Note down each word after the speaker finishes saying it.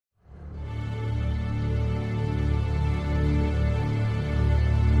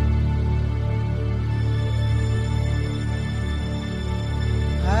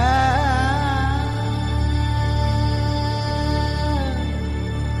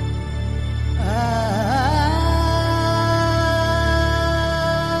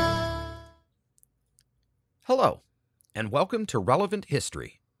and welcome to Relevant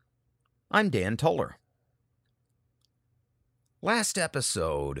History. I'm Dan Toller. Last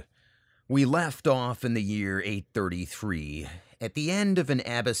episode, we left off in the year 833, at the end of an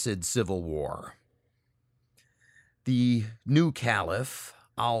Abbasid civil war. The new caliph,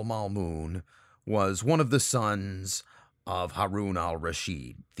 Al-Ma'mun, was one of the sons of Harun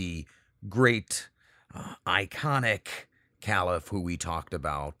al-Rashid, the great, iconic caliph who we talked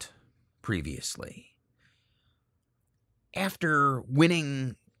about previously. After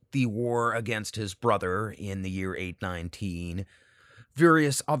winning the war against his brother in the year 819,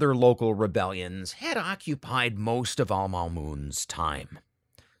 various other local rebellions had occupied most of Al-Ma'mun's time.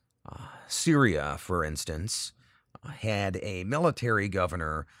 Syria, for instance, had a military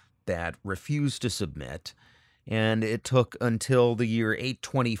governor that refused to submit, and it took until the year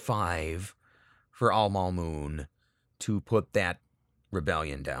 825 for Al-Ma'mun to put that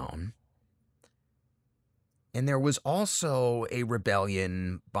rebellion down. And there was also a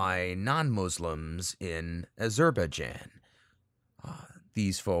rebellion by non-Muslims in Azerbaijan.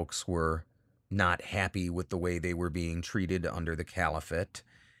 These folks were not happy with the way they were being treated under the caliphate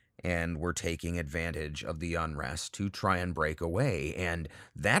and were taking advantage of the unrest to try and break away. And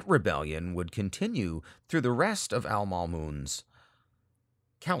that rebellion would continue through the rest of Al-Ma'mun's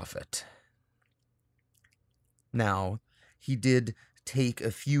caliphate. Now, he did take a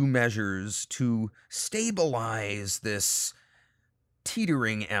few measures to stabilize this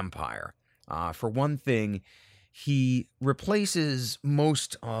teetering empire. For one thing, he replaces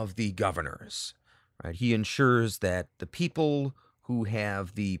most of the governors. Right? He ensures that the people who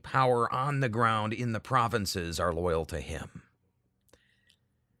have the power on the ground in the provinces are loyal to him.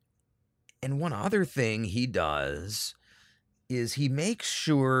 And one other thing he does is he makes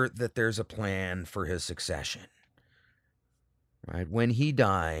sure that there's a plan for his succession. Right? When he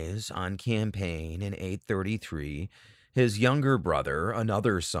dies on campaign in 833, his younger brother,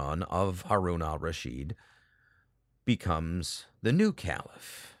 another son of Harun al-Rashid, becomes the new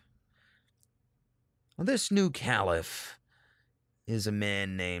caliph. Well, this new caliph is a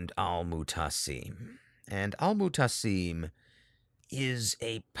man named Al-Mutasim. And Al-Mutasim is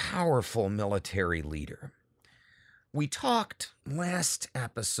a powerful military leader. We talked last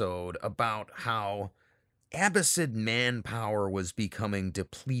episode about how Abbasid manpower was becoming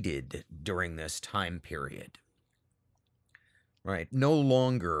depleted during this time period. Right? No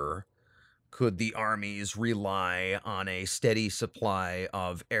longer could the armies rely on a steady supply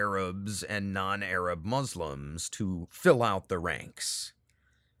of Arabs and non-Arab Muslims to fill out the ranks.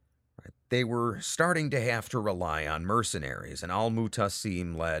 Right? They were starting to have to rely on mercenaries, and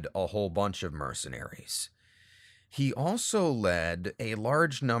Al-Mutasim led a whole bunch of mercenaries. He also led a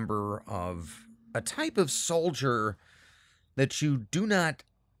large number of a type of soldier that you do not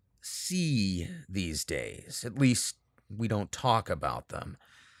see these days. At least we don't talk about them.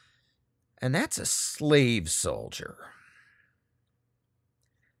 And that's a slave soldier.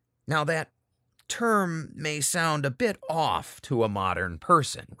 Now, that term may sound a bit off to a modern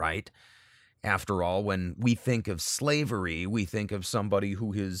person, right? After all, when we think of slavery, we think of somebody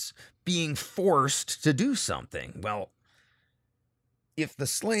who is being forced to do something. Well, if the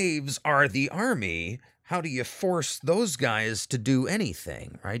slaves are the army, how do you force those guys to do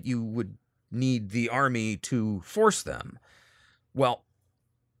anything, right? You would need the army to force them. Well,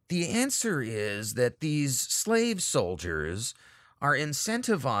 the answer is that these slave soldiers are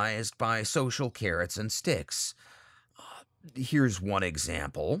incentivized by social carrots and sticks. Here's one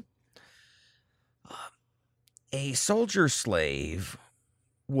example. A soldier slave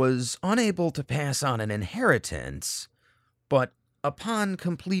was unable to pass on an inheritance, but upon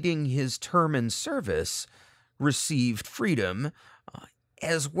completing his term in service, received freedom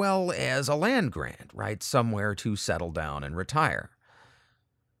as well as a land grant, right? Somewhere to settle down and retire.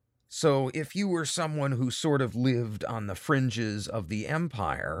 So if you were someone who sort of lived on the fringes of the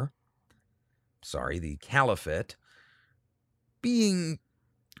the caliphate, being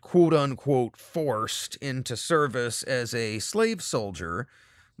quote-unquote forced into service as a slave soldier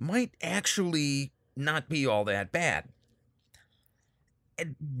might actually not be all that bad.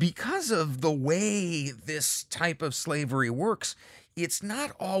 And because of the way this type of slavery works, it's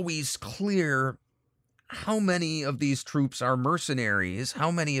not always clear how many of these troops are mercenaries, how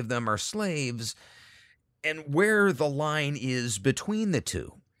many of them are slaves, and where the line is between the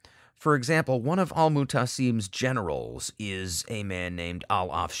two. For example, one of Al-Mutasim's generals is a man named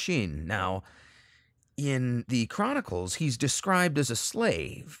Al-Afshin. Now, in the Chronicles, he's described as a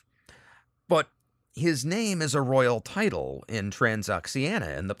slave, but his name is a royal title in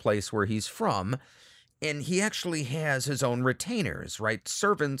Transoxiana, in the place where he's from, and he actually has his own retainers, right?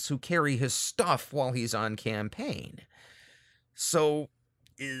 Servants who carry his stuff while he's on campaign. So,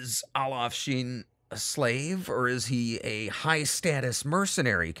 is Al-Afshin a slave, or is he a high-status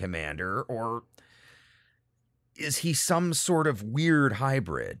mercenary commander, or is he some sort of weird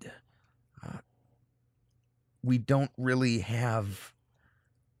hybrid? Uh, we don't really have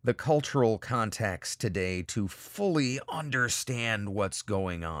the cultural context today to fully understand what's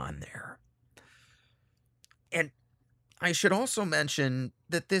going on there. And I should also mention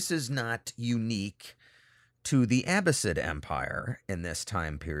that this is not unique to the Abbasid Empire in this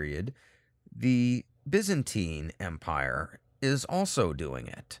time period. The Byzantine Empire is also doing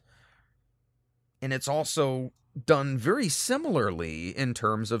it. And it's also done very similarly in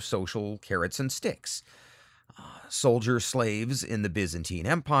terms of social carrots and sticks. Soldier slaves in the Byzantine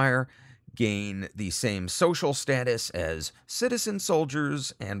Empire gain the same social status as citizen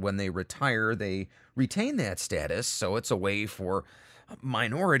soldiers, and when they retire, they retain that status. So it's a way for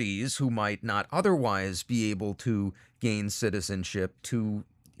minorities who might not otherwise be able to gain citizenship to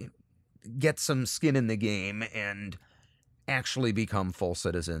get some skin in the game and actually become full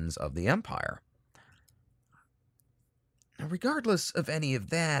citizens of the empire. Now, regardless of any of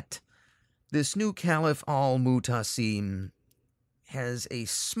that, this new Caliph al-Mu'tasim has a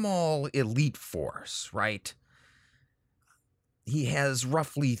small elite force, right? He has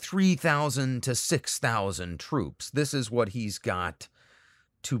roughly 3,000 to 6,000 troops. This is what he's got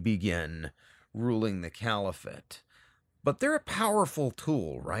to begin ruling the caliphate. But they're a powerful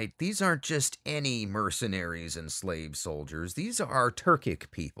tool, right? These aren't just any mercenaries and slave soldiers. These are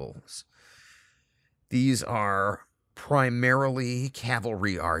Turkic peoples. These are primarily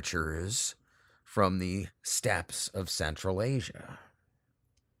cavalry archers from the steppes of Central Asia.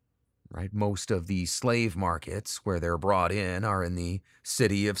 Right? Most of the slave markets where they're brought in are in the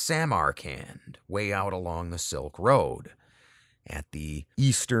city of Samarkand, way out along the Silk Road, at the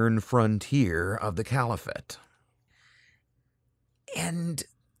eastern frontier of the caliphate. And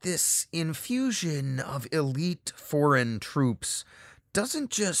this infusion of elite foreign troops doesn't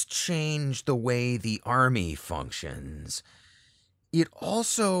just change the way the army functions, it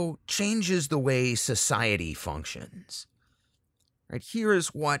also changes the way society functions. Right, here is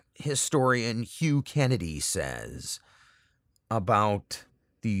what historian Hugh Kennedy says about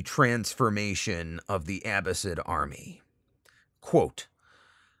the transformation of the Abbasid army. Quote,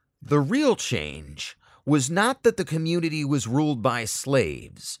 "The real change was not that the community was ruled by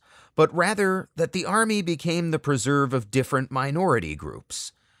slaves, but rather that the army became the preserve of different minority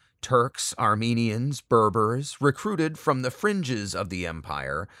groups. Turks, Armenians, Berbers, recruited from the fringes of the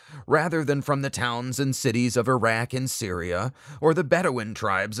empire, rather than from the towns and cities of Iraq and Syria, or the Bedouin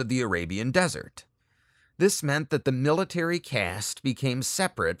tribes of the Arabian desert. This meant that the military caste became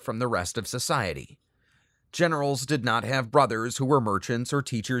separate from the rest of society. Generals did not have brothers who were merchants or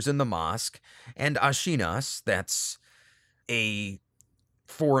teachers in the mosque, and Ashinas, that's a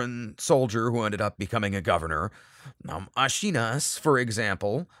foreign soldier who ended up becoming a governor. Ashinas, for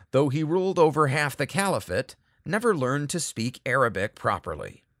example, though he ruled over half the caliphate, never learned to speak Arabic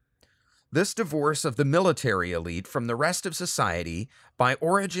properly. This divorce of the military elite from the rest of society by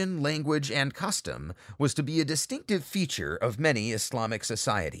origin, language, and custom was to be a distinctive feature of many Islamic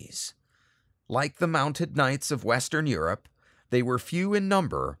societies. Like the mounted knights of Western Europe, they were few in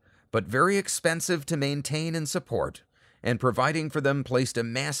number, but very expensive to maintain and support, and providing for them placed a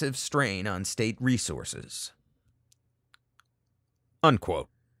massive strain on state resources." Unquote.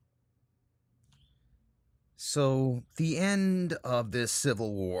 So, the end of this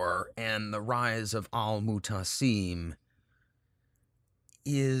civil war and the rise of al-Mu'tasim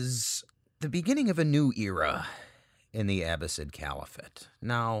is the beginning of a new era in the Abbasid Caliphate.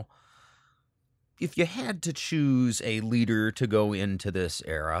 Now, if you had to choose a leader to go into this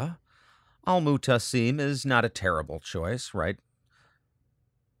era, al-Mu'tasim is not a terrible choice, right?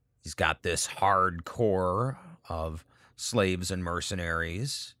 He's got this hard core of slaves and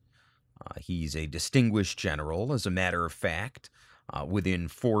mercenaries. He's a distinguished general, as a matter of fact. Within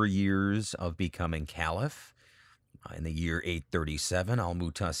 4 years of becoming caliph, in the year 837,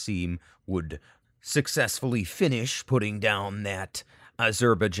 al-Mu'tasim would successfully finish putting down that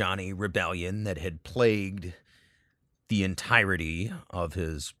Azerbaijani rebellion that had plagued the entirety of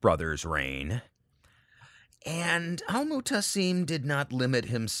his brother's reign. And al-Mu'tasim did not limit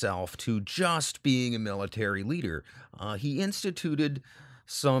himself to just being a military leader. He instituted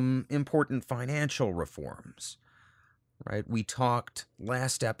some important financial reforms. Right? We talked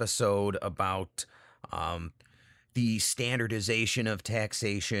last episode about the standardization of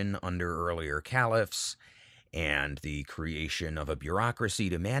taxation under earlier caliphs and the creation of a bureaucracy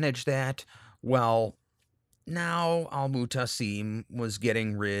to manage that. Well, now al-Mu'tasim was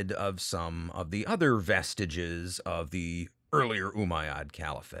getting rid of some of the other vestiges of the earlier Umayyad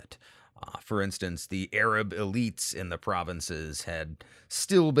Caliphate. For instance, the Arab elites in the provinces had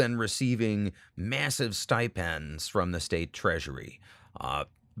still been receiving massive stipends from the state treasury.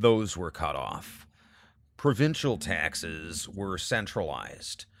 Those were cut off. Provincial taxes were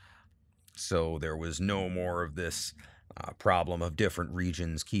centralized. So there was no more of this problem of different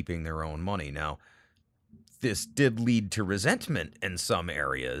regions keeping their own money. Now, this did lead to resentment in some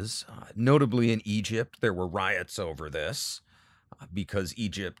areas. Notably in Egypt, there were riots over this because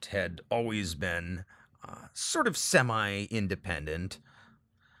Egypt had always been sort of semi-independent.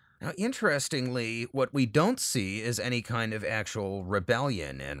 Now, interestingly, what we don't see is any kind of actual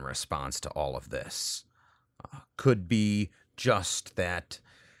rebellion in response to all of this. Could be just that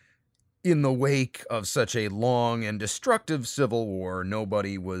in the wake of such a long and destructive civil war,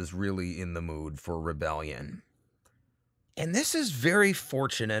 nobody was really in the mood for rebellion. And this is very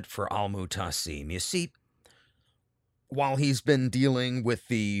fortunate for Al-Mutasim. You see, while he's been dealing with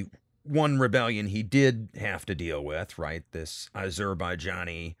the one rebellion he did have to deal with, right, this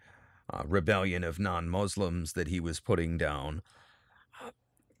Azerbaijani rebellion of non-Muslims that he was putting down,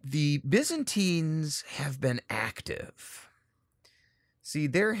 the Byzantines have been active. See,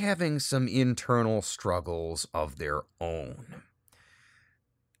 they're having some internal struggles of their own.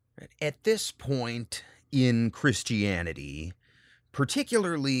 At this point in Christianity,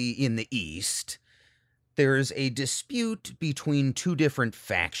 particularly in the East, there's a dispute between two different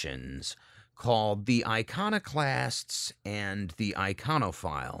factions called the Iconoclasts and the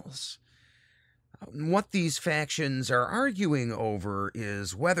Iconophiles. What these factions are arguing over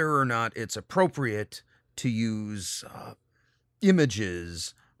is whether or not it's appropriate to use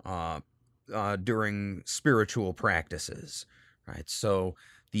images during spiritual practices, right? So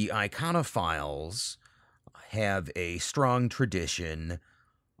the Iconophiles have a strong tradition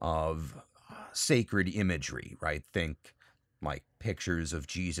of sacred imagery, right? Think like pictures of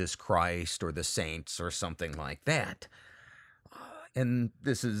Jesus Christ or the saints or something like that. And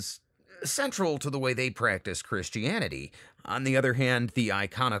this is central to the way they practice Christianity. On the other hand, the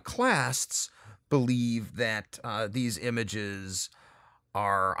Iconoclasts believe that these images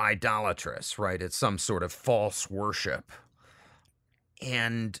are idolatrous, right? It's some sort of false worship.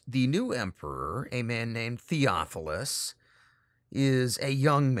 And the new emperor, a man named Theophilus, is a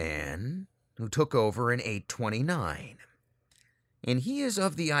young man who took over in 829. And he is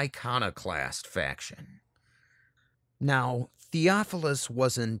of the Iconoclast faction. Now, Theophilus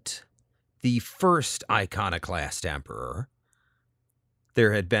wasn't the first Iconoclast emperor.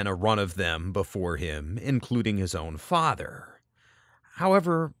 There had been a run of them before him, including his own father.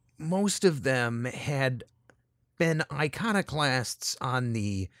 However, most of them had been iconoclasts on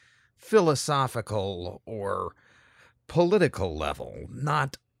the philosophical or political level,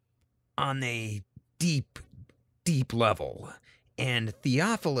 not on a deep, deep level. And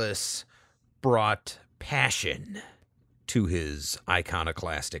Theophilus brought passion to his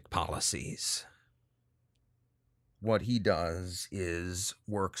iconoclastic policies. What he does is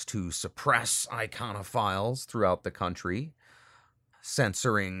works to suppress iconophiles throughout the country,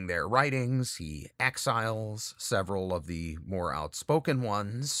 censoring their writings. He exiles several of the more outspoken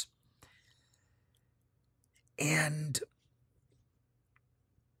ones. And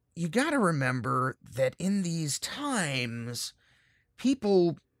you got to remember that in these times,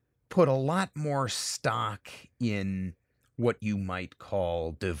 people put a lot more stock in what you might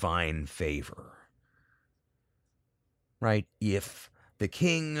call divine favor. Right? If the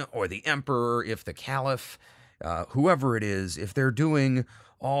king or the emperor, if the caliph, whoever it is, if they're doing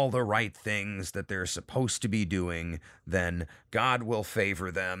all the right things that they're supposed to be doing, then God will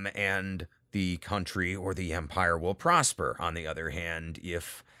favor them and the country or the empire will prosper. On the other hand,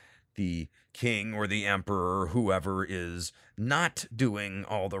 if the king or the emperor, whoever is not doing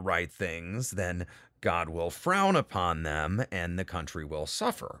all the right things, then God will frown upon them and the country will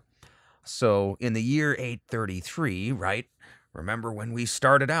suffer. So in the year 833, right, remember when we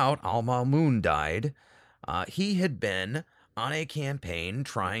started out, Al-Mamun died. He had been on a campaign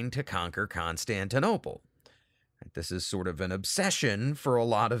trying to conquer Constantinople. This is sort of an obsession for a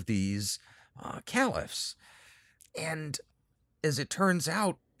lot of these caliphs. And as it turns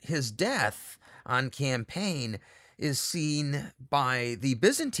out, his death on campaign is seen by the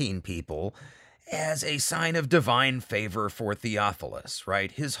Byzantine people as a sign of divine favor for Theophilus,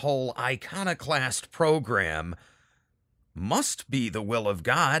 right? His whole iconoclast program must be the will of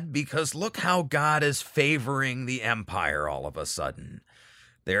God, because look how God is favoring the empire all of a sudden.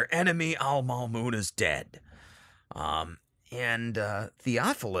 Their enemy Al-Mamun is dead. And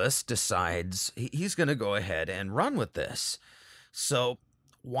Theophilus decides he's going to go ahead and run with this. So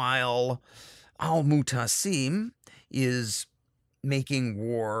while Al-Mutasim is making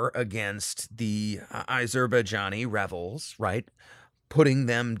war against the Azerbaijani rebels, right? Putting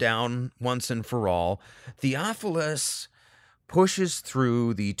them down once and for all. Theophilus pushes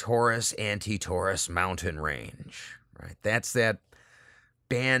through the Taurus-Anti-Taurus mountain range, right? That's that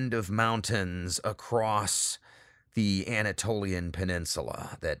band of mountains across the Anatolian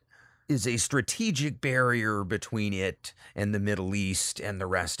Peninsula that is a strategic barrier between it and the Middle East and the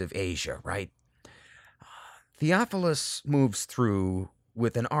rest of Asia, right? Theophilus moves through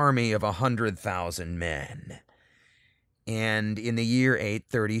with an army of 100,000 men. And in the year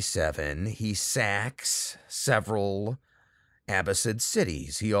 837, he sacks several Abbasid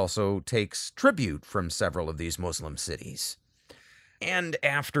cities. He also takes tribute from several of these Muslim cities. And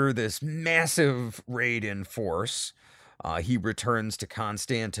after this massive raid in force, he returns to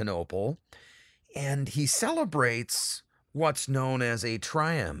Constantinople, and he celebrates what's known as a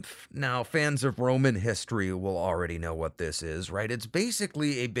triumph. Now, fans of Roman history will already know what this is, right? It's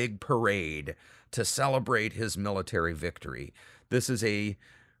basically a big parade to celebrate his military victory. This is a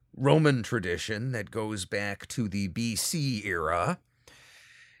Roman tradition that goes back to the BC era,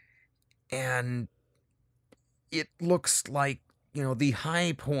 and it looks like, the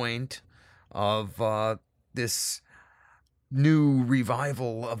high point of this new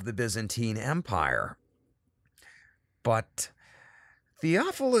revival of the Byzantine Empire. But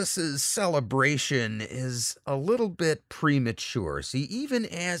Theophilus's celebration is a little bit premature. See, even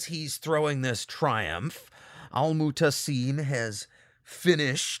as he's throwing this triumph, Al-Mutasim has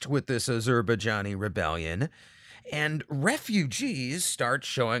finished with this Azerbaijani rebellion, and refugees start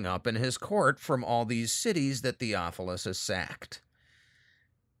showing up in his court from all these cities that Theophilus has sacked.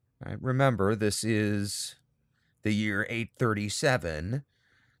 Right, remember, this is the year 837.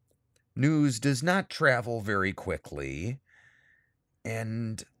 News does not travel very quickly,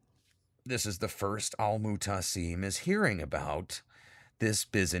 and this is the first Al-Mutasim is hearing about this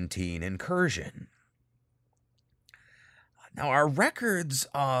Byzantine incursion. Now, our records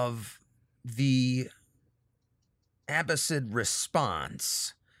of the Abbasid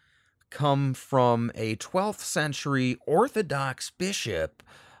response come from a 12th century Orthodox bishop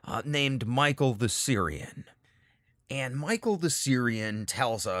named Michael the Syrian. And Michael the Syrian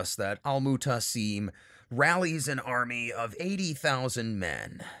tells us that Al-Mutasim rallies an army of 80,000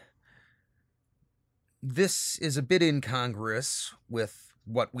 men. This is a bit incongruous with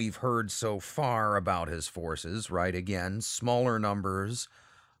what we've heard so far about his forces, right? Again, smaller numbers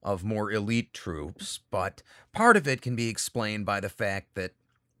of more elite troops, but part of it can be explained by the fact that,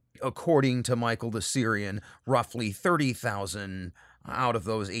 according to Michael the Syrian, roughly 30,000 out of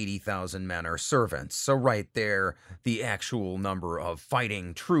those 80,000 men are servants. So right there, the actual number of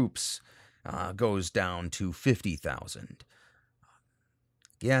fighting troops goes down to 50,000.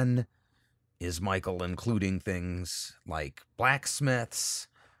 Again, is Michael including things like blacksmiths,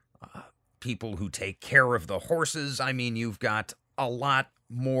 people who take care of the horses? I mean, you've got a lot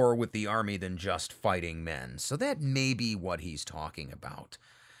more with the army than just fighting men. So that may be what he's talking about.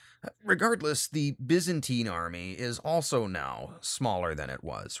 Regardless, the Byzantine army is also now smaller than it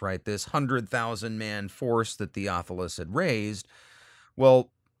was, right? This 100,000 man force that Theophilus had raised,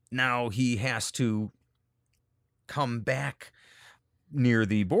 well, now he has to come back near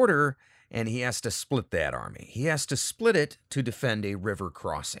the border, and he has to split that army. He has to split it to defend a river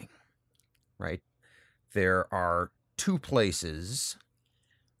crossing, right? There are two places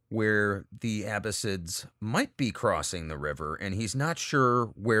where the Abbasids might be crossing the river, and he's not sure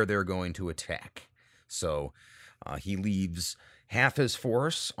where they're going to attack. So he leaves half his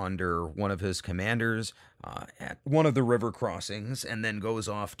force under one of his commanders at one of the river crossings, and then goes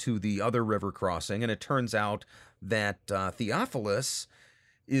off to the other river crossing, and it turns out that Theophilus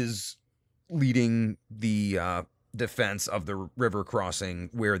is leading the defense of the river crossing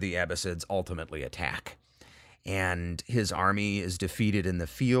where the Abbasids ultimately attack. And his army is defeated in the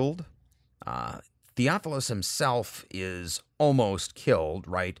field. Theophilus himself is almost killed,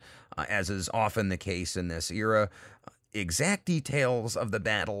 right? As is often the case in this era. Exact details of the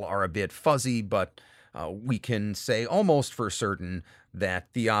battle are a bit fuzzy, but we can say almost for certain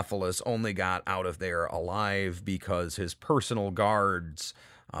that Theophilus only got out of there alive because his personal guards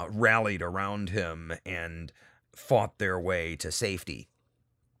rallied around him and fought their way to safety.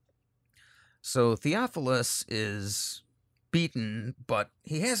 So Theophilus is beaten, but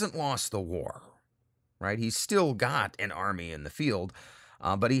he hasn't lost the war, right? He's still got an army in the field,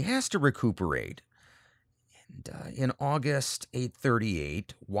 but he has to recuperate. And in August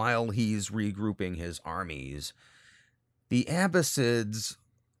 838, while he's regrouping his armies, the Abbasids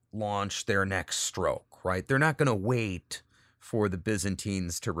launch their next stroke, right? They're not going to wait for the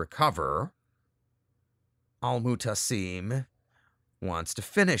Byzantines to recover. Al-Mutasim wants to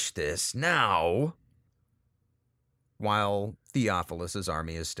finish this now, while Theophilus'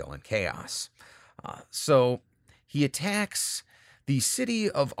 army is still in chaos. So he attacks the city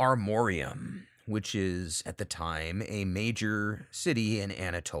of Armorium, which is, at the time, a major city in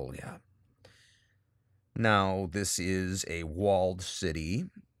Anatolia. Now, this is a walled city.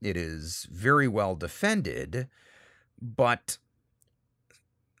 It is very well defended, but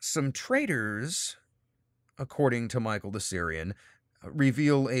some traders, according to Michael the Syrian,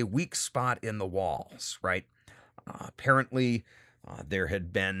 reveal a weak spot in the walls, right? Apparently, there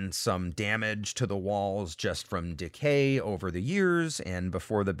had been some damage to the walls just from decay over the years, and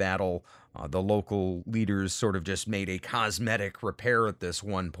before the battle, the local leaders sort of just made a cosmetic repair at this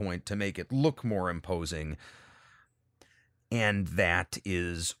one point to make it look more imposing. And that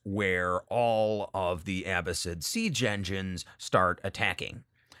is where all of the Abbasid siege engines start attacking.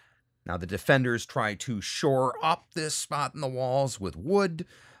 Now, the defenders try to shore up this spot in the walls with wood,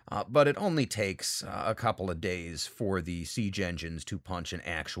 but it only takes a couple of days for the siege engines to punch an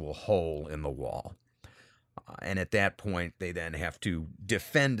actual hole in the wall. And at that point, they then have to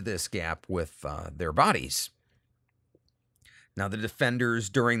defend this gap with their bodies. Now, the defenders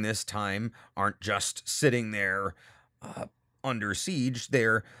during this time aren't just sitting there under siege,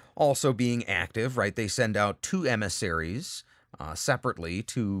 they're also being active, right? They send out 2 emissaries separately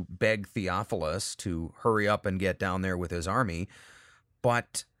to beg Theophilus to hurry up and get down there with his army.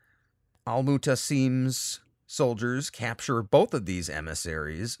 But Al-Mutasim's soldiers capture both of these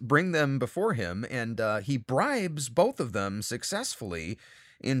emissaries, bring them before him, and he bribes both of them successfully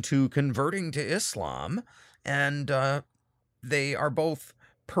into converting to Islam, and they are both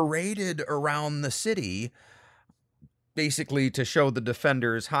paraded around the city, basically to show the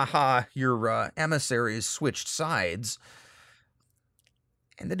defenders, haha, your emissaries switched sides.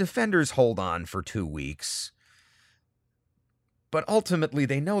 And the defenders hold on for 2 weeks. But ultimately,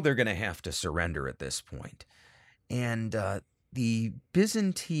 they know they're going to have to surrender at this point. And the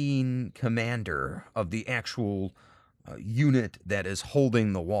Byzantine commander of the actual unit that is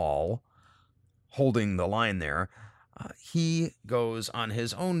holding the wall, holding the line there, he goes on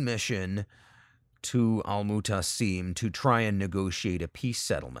his own mission to Al-Mutasim to try and negotiate a peace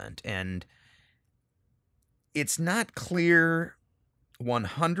settlement. And it's not clear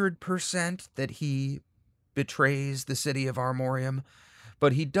 100% that he betrays the city of Armorium,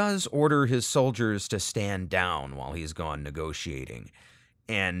 but he does order his soldiers to stand down while he's gone negotiating.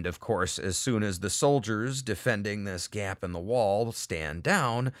 And, of course, as soon as the soldiers defending this gap in the wall stand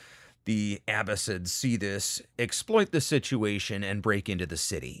down, the Abbasids see this, exploit the situation, and break into the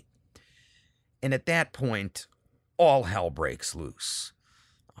city. And at that point, all hell breaks loose.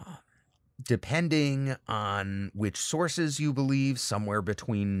 Depending on which sources you believe, somewhere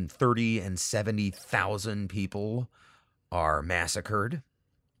between 30 and 70,000 people are massacred.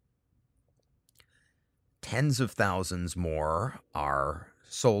 Tens of thousands more are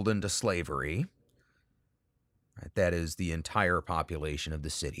sold into slavery. Right, that is the entire population of the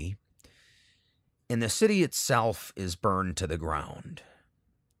city. And the city itself is burned to the ground.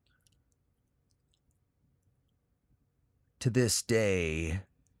 To this day,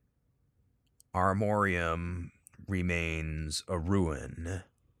 Armorium remains a ruin,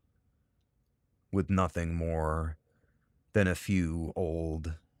 with nothing more than a few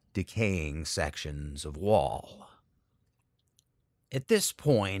old, decaying sections of wall. At this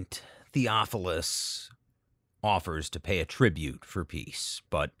point, Theophilus offers to pay a tribute for peace,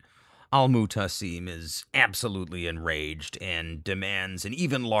 but Al-Mutasim is absolutely enraged and demands an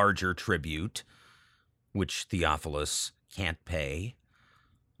even larger tribute, which Theophilus can't pay.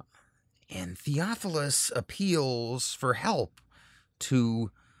 And Theophilus appeals for help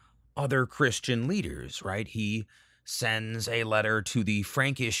to other Christian leaders, right? He sends a letter to the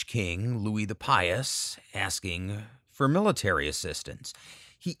Frankish king, Louis the Pious, asking for military assistance.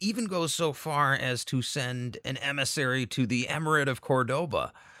 He even goes so far as to send an emissary to the Emirate of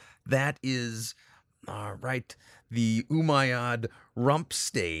Cordoba. That is, the Umayyad rump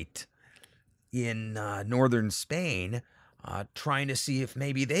state in northern Spain, trying to see if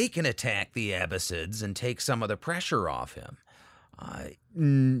maybe they can attack the Abbasids and take some of the pressure off him.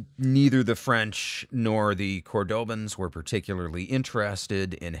 Neither the French nor the Cordobans were particularly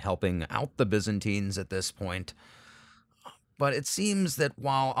interested in helping out the Byzantines at this point. But it seems that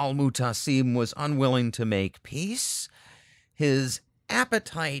while Al-Mutasim was unwilling to make peace, his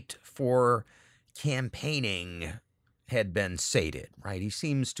appetite for campaigning had been sated, right? He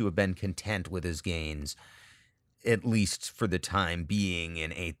seems to have been content with his gains, at least for the time being,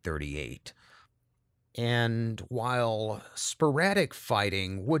 in 838. And while sporadic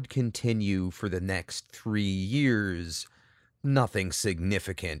fighting would continue for the next 3 years, nothing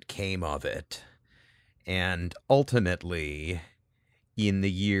significant came of it. And ultimately, in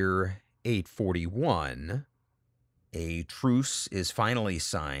the year 841, a truce is finally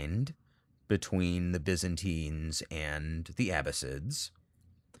signed between the Byzantines and the Abbasids.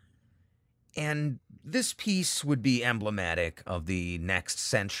 And this peace would be emblematic of the next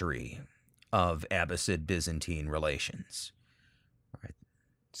century of Abbasid-Byzantine relations. Right.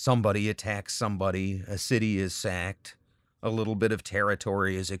 Somebody attacks somebody, a city is sacked, a little bit of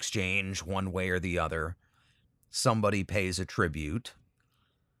territory is exchanged one way or the other. Somebody pays a tribute.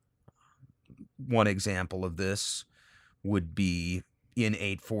 One example of this would be in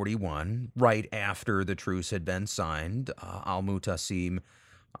 841, right after the truce had been signed. Al-Mutasim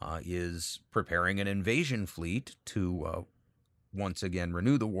is preparing an invasion fleet to once again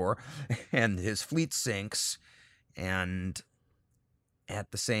renew the war, and his fleet sinks, and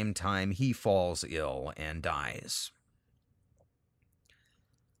at the same time he falls ill and dies.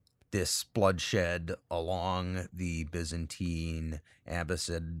 This bloodshed along the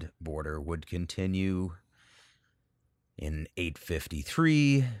Byzantine-Abbasid border would continue. In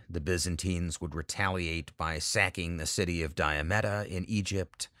 853, the Byzantines would retaliate by sacking the city of Damietta in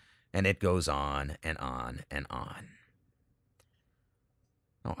Egypt, and it goes on and on and on.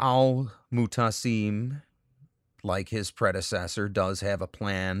 Now, Al-Mutasim, like his predecessor, does have a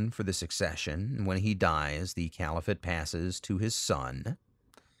plan for the succession, and when he dies, the caliphate passes to his son.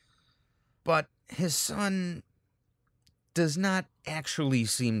 But his son does not actually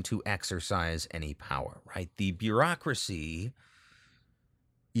seem to exercise any power, right? The bureaucracy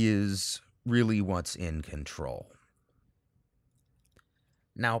is really what's in control.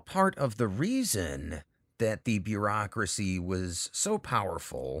 Now, part of the reason that the bureaucracy was so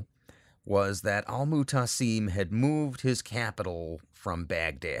powerful was that Al-Mutasim had moved his capital from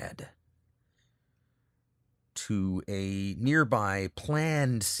Baghdad to a nearby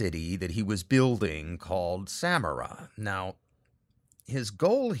planned city that he was building called Samarra. Now, his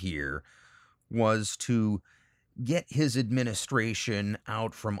goal here was to get his administration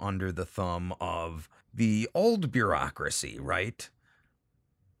out from under the thumb of the old bureaucracy, right?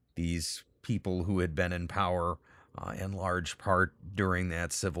 These people who had been in power in large part during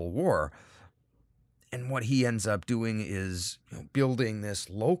that civil war. And what he ends up doing is building this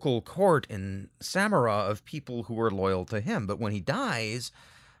local court in Samarra of people who are loyal to him. But when he dies,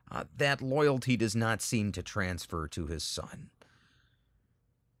 that loyalty does not seem to transfer to his son.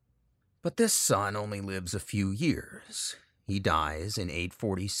 But this son only lives a few years. He dies in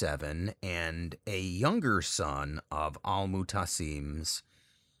 847, and a younger son of Al-Mutasim's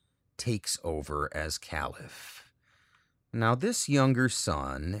takes over as caliph. Now, this younger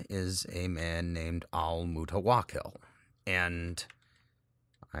son is a man named Al-Mutawakkil, and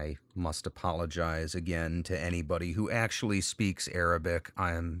I must apologize again to anybody who actually speaks Arabic.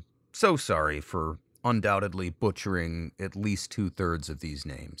 I am so sorry for undoubtedly butchering at least 2/3 of these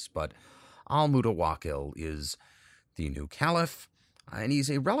names, but Al-Mutawakkil is the new caliph, and he's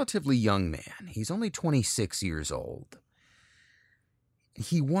a relatively young man. He's only 26 years old.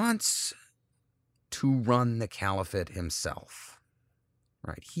 He wants to run the caliphate himself,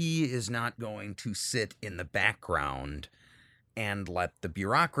 right? He is not going to sit in the background and let the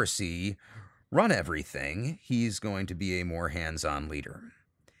bureaucracy run everything. He's going to be a more hands-on leader.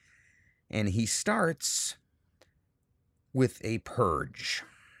 And he starts with a purge,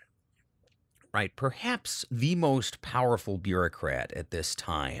 right? Perhaps the most powerful bureaucrat at this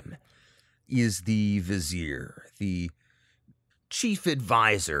time is the vizier, the chief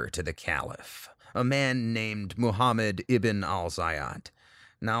advisor to the caliph, a man named Muhammad ibn al-Zayat.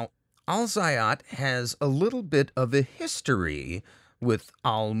 Now, al-Zayat has a little bit of a history with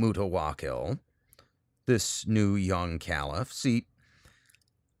Al-Mutawakkil, this new young caliph. See,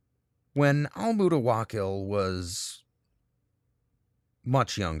 when Al-Mutawakkil was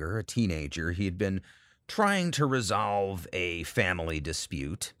much younger, a teenager, he had been trying to resolve a family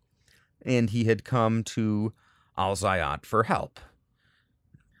dispute, and he had come to al-Zayat for help.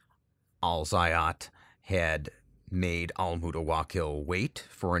 Al-Zayat had made Al-Mutawakkil wait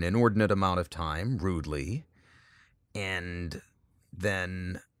for an inordinate amount of time, rudely, and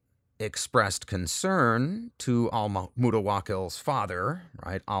then expressed concern to Al-Mutawakkil's father,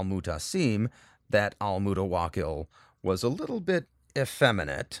 right, Al-Mutasim, that Al-Mutawakkil was a little bit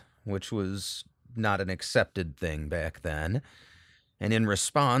effeminate, which was not an accepted thing back then. And in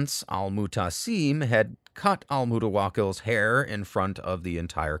response, Al-Mutasim had cut Al-Mutawakkil's hair in front of the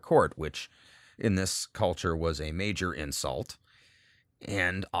entire court, which in this culture was a major insult.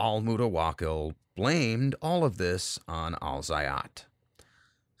 And Al-Mutawakkil blamed all of this on Al-Zayat.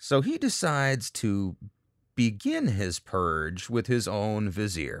 So he decides to begin his purge with his own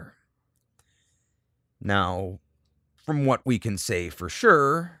vizier. Now, from what we can say for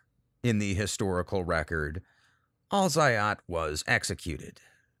sure in the historical record, Al-Zayat was executed.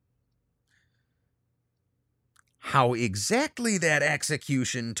 How exactly that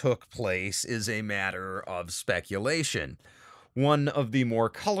execution took place is a matter of speculation. One of the more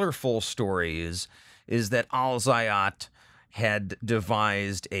colorful stories is that Al-Zayat had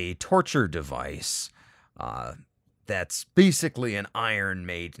devised a torture device that's basically an Iron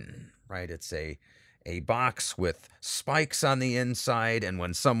Maiden, right? It's a box with spikes on the inside, and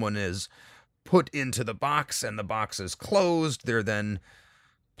when someone is put into the box and the box is closed, they're then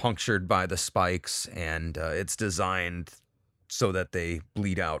punctured by the spikes, and it's designed so that they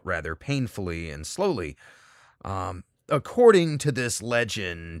bleed out rather painfully and slowly. According to this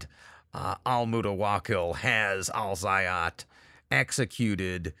legend, Al-Mutawakkil has Al-Zayat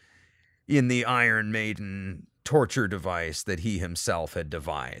executed in the Iron Maiden torture device that he himself had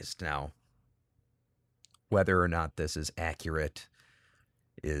devised. Now, whether or not this is accurate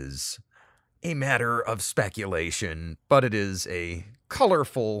is a matter of speculation, but it is a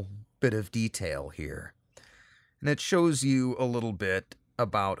colorful bit of detail here. And it shows you a little bit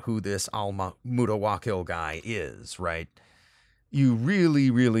about who this Al-Mutawakkil guy is, right? You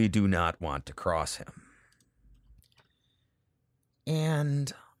really, really do not want to cross him.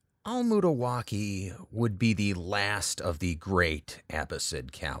 And Al-Mutawakkil would be the last of the great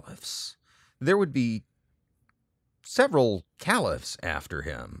Abbasid caliphs. There would be several caliphs after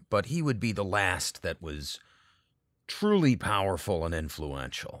him, but he would be the last that was truly powerful and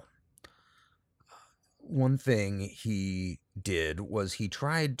influential. One thing he did was he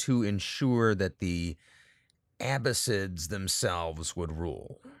tried to ensure that the Abbasids themselves would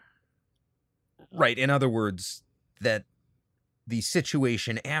rule. Right, in other words, that the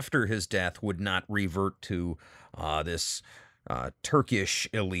situation after his death would not revert to this Turkish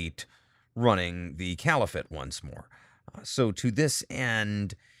elite running the caliphate once more. So to this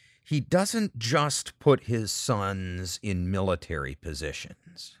end, he doesn't just put his sons in military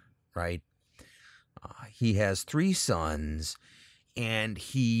positions, right? He has 3 sons, and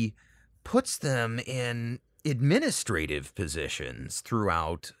he puts them in administrative positions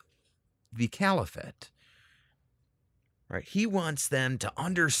throughout the caliphate. Right? He wants them to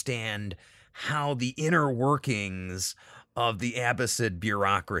understand how the inner workings of the Abbasid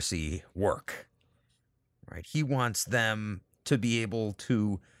bureaucracy work. Right? He wants them to be able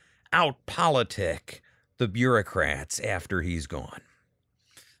to outpolitic the bureaucrats after he's gone.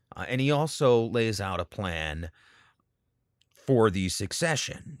 And he also lays out a plan for the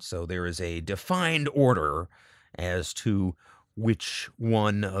succession. So there is a defined order as to which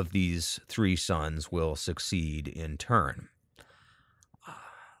one of these 3 sons will succeed in turn.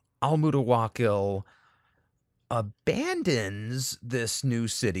 Al-Mutawakkil abandons this new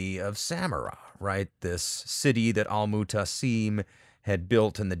city of Samarra, right? This city that Al-Mutasim had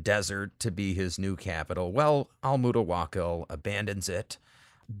built in the desert to be his new capital. Well, Al-Mutawakkil abandons it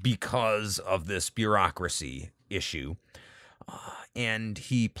because of this bureaucracy issue. And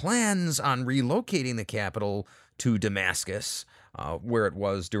he plans on relocating the capital to Damascus, where it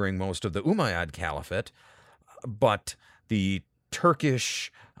was during most of the Umayyad Caliphate. But the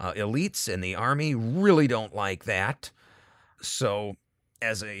Turkish elites in the army really don't like that. So,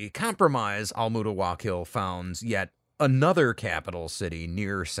 as a compromise, Al-Mutawakkil founds yet another capital city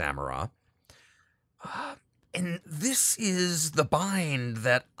near Samarra. And this is the bind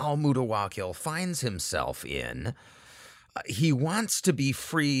that Al-Mutawakkil finds himself in. He wants to be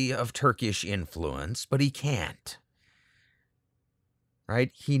free of Turkish influence, but he can't.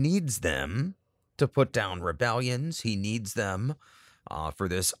 Right? He needs them to put down rebellions. He needs them for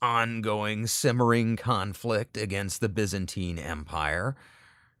this ongoing, simmering conflict against the Byzantine Empire.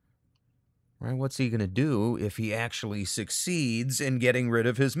 Right? What's he going to do if he actually succeeds in getting rid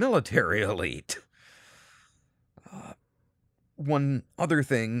of his military elite? One other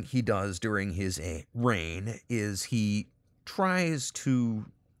thing he does during his reign is he tries to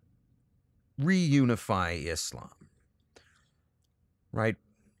reunify Islam. Right?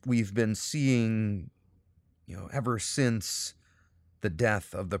 We've been seeing, ever since the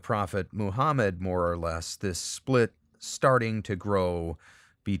death of the Prophet Muhammad, more or less, this split starting to grow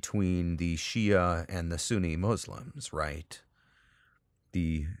between the Shia and the Sunni Muslims, right?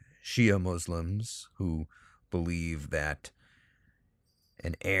 The Shia Muslims, who believe that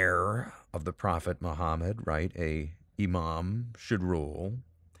an heir of the Prophet Muhammad, right, a imam, should rule,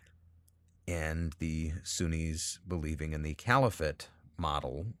 and the Sunnis believing in the caliphate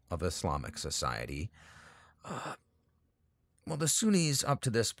model of Islamic society. Well, the Sunnis up to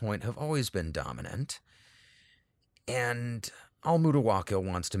this point have always been dominant, and al-Mutawakkil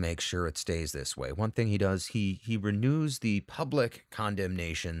wants to make sure it stays this way. One thing he does, he renews the public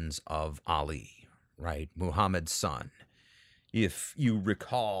condemnations of Ali, right? Muhammad's son. If you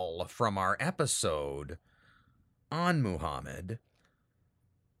recall from our episode on Muhammad,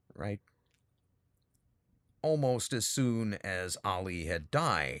 right? Almost as soon as Ali had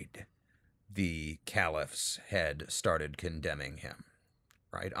died, the caliphs had started condemning him,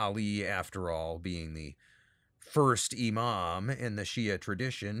 right? Ali, after all, being the first imam in the Shia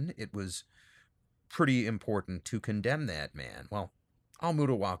tradition, it was pretty important to condemn that man. Well,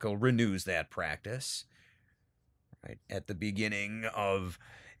 al-Mutawakkil renews that practice, right? At the beginning of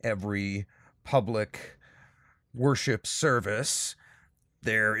every public worship service,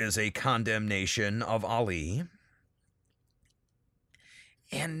 there is a condemnation of Ali.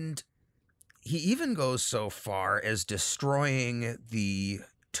 And he even goes so far as destroying the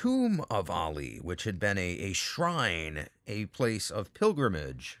tomb of Ali, which had been a shrine, a place of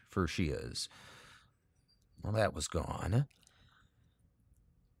pilgrimage for Shias. Well, that was gone.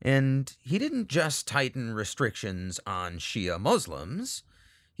 And he didn't just tighten restrictions on Shia Muslims,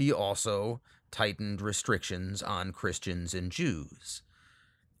 he also tightened restrictions on Christians and Jews.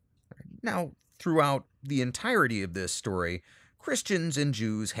 Now, throughout the entirety of this story, Christians and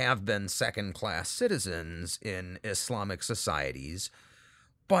Jews have been second-class citizens in Islamic societies,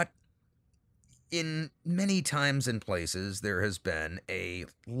 but in many times and places there has been a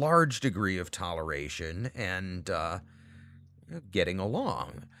large degree of toleration and getting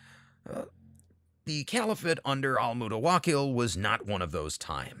along. The caliphate under al-Mutawakkil was not one of those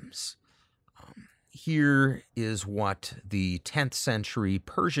times. Here is what the 10th century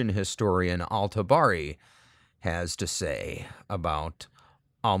Persian historian al-Tabari has to say about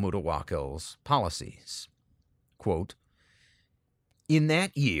al-Mutawakkil's policies. Quote, "In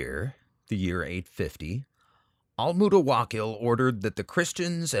that year, the year 850, al-Mutawakkil ordered that the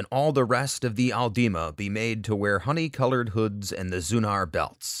Christians and all the rest of the Al-Dima be made to wear honey-colored hoods and the zunar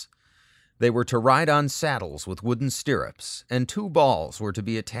belts. They were to ride on saddles with wooden stirrups, and 2 balls were to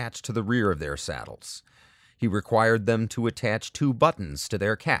be attached to the rear of their saddles. He required them to attach 2 buttons to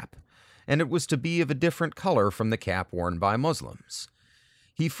their cap, and it was to be of a different color from the cap worn by Muslims.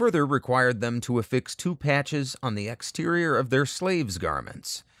 He further required them to affix 2 patches on the exterior of their slaves'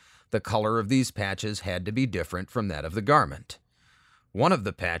 garments. The color of these patches had to be different from that of the garment. One of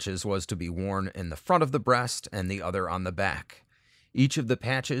the patches was to be worn in the front of the breast and the other on the back. Each of the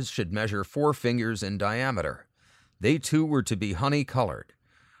patches should measure 4 fingers in diameter. They too were to be honey-colored.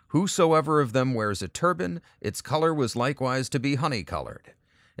 Whosoever of them wears a turban, its color was likewise to be honey-colored.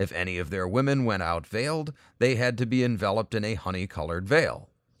 If any of their women went out veiled, they had to be enveloped in a honey-colored veil.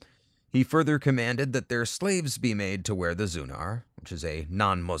 He further commanded that their slaves be made to wear the zunar, which is a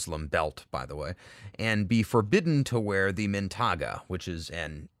non-Muslim belt, by the way, and be forbidden to wear the mintaga, which is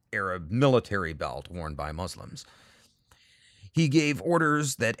an Arab military belt worn by Muslims. He gave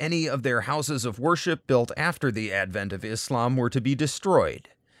orders that any of their houses of worship built after the advent of Islam were to be destroyed,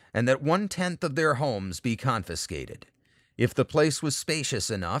 and that 1/10 of their homes be confiscated. If the place was spacious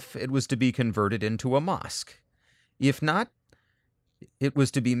enough, it was to be converted into a mosque. If not, it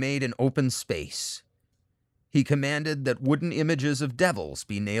was to be made an open space. He commanded that wooden images of devils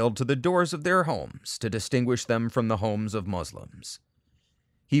be nailed to the doors of their homes to distinguish them from the homes of Muslims.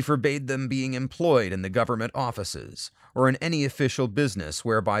 He forbade them being employed in the government offices or in any official business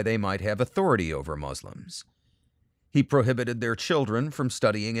whereby they might have authority over Muslims. He prohibited their children from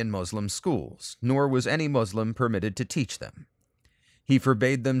studying in Muslim schools, nor was any Muslim permitted to teach them. He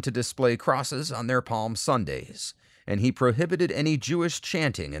forbade them to display crosses on their Palm Sundays, and he prohibited any Jewish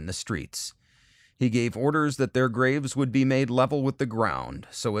chanting in the streets. He gave orders that their graves would be made level with the ground,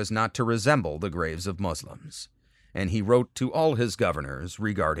 so as not to resemble the graves of Muslims. And he wrote to all his governors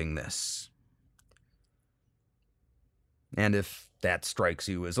regarding this." And if that strikes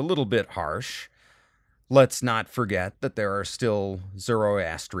you as a little bit harsh, let's not forget that there are still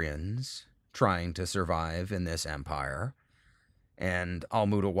Zoroastrians trying to survive in this empire, and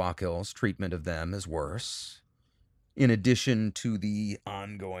al-Mutawakkil's treatment of them is worse. In addition to the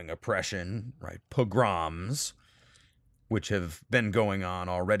ongoing oppression, right, pogroms, which have been going on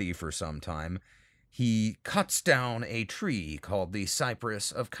already for some time, he cuts down a tree called the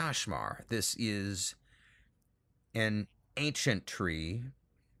Cypress of Kashmar. This is an ancient tree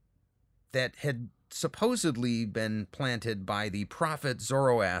that had supposedly been planted by the prophet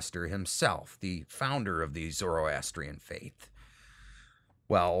Zoroaster himself, the founder of the Zoroastrian faith.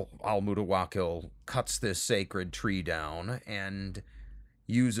 Well, al-Mutawakkil cuts this sacred tree down and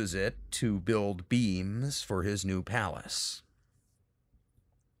uses it to build beams for his new palace.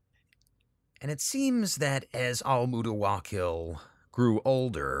 And it seems that as al-Mutawakkil grew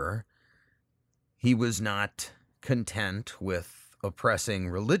older, he was not content with oppressing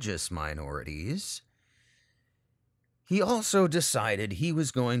religious minorities. He also decided he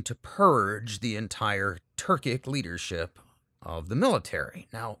was going to purge the entire Turkic leadership of the military.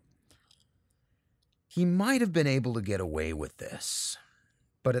 Now, he might have been able to get away with this,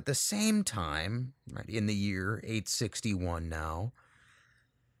 but at the same time, right, in the year 861 now,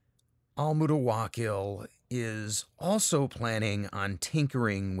 al-Mutawakkil is also planning on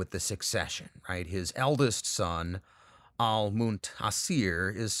tinkering with the succession, right? His eldest son,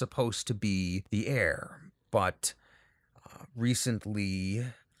 al-Muntasir, is supposed to be the heir, but recently,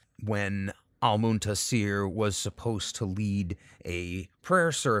 when al-Muntasir was supposed to lead a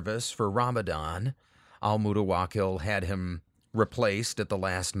prayer service for Ramadan, al-Mutawakkil had him replaced at the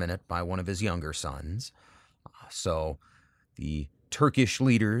last minute by one of his younger sons. So the Turkish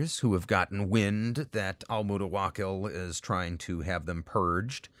leaders who have gotten wind that al-Mutawakkil is trying to have them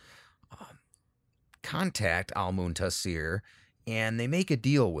purged contact al-Muntasir, and they make a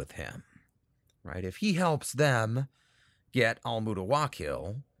deal with him. Right? If he helps them get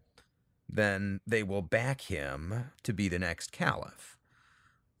al-Mutawakkil, then they will back him to be the next caliph.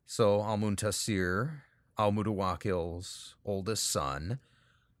 So al-Muntasir, al-Mutawakkil's oldest son,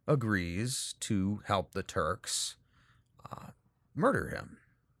 agrees to help the Turks murder him.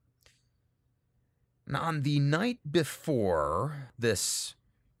 Now, on the night before this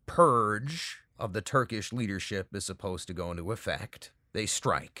purge of the Turkish leadership is supposed to go into effect, they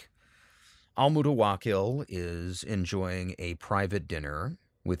strike. Al-Mutawakkil is enjoying a private dinner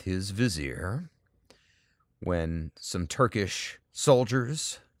with his vizier when some Turkish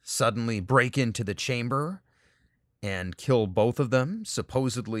soldiers suddenly break into the chamber and kill both of them.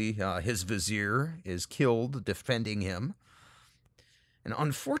 Supposedly, his vizier is killed defending him. And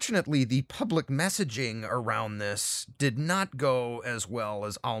unfortunately, the public messaging around this did not go as well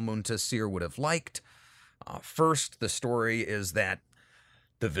as al-Muntasir would have liked. First, the story is that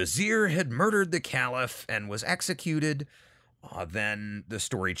the vizier had murdered the caliph and was executed. Then the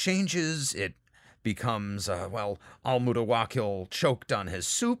story changes. It becomes, al-Mutawakkil choked on his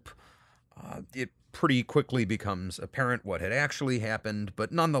soup. It pretty quickly becomes apparent what had actually happened,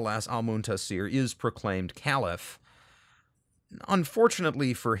 but nonetheless, al-Muntasir is proclaimed caliph.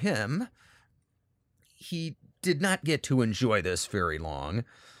 Unfortunately for him, he did not get to enjoy this very long.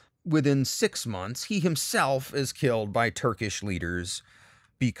 Within 6 months, he himself is killed by Turkish leaders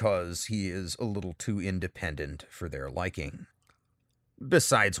because he is a little too independent for their liking.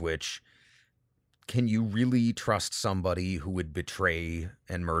 Besides which, can you really trust somebody who would betray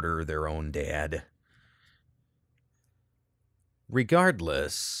and murder their own dad?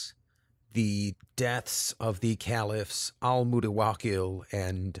 Regardless, the deaths of the caliphs al-Mutawakkil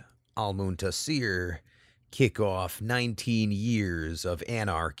and al-Muntasir kick off 19 years of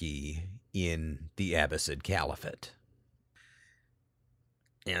anarchy in the Abbasid Caliphate.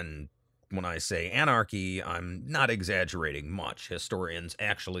 And when I say anarchy, I'm not exaggerating much. Historians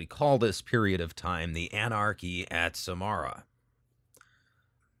actually call this period of time the Anarchy at Samarra.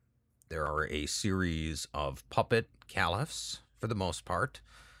 There are a series of puppet caliphs, for the most part,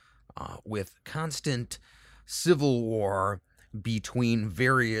 with constant civil war between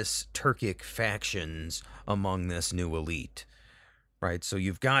various Turkic factions among this new elite. Right, so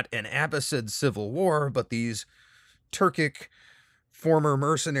you've got an Abbasid civil war, but these Turkic former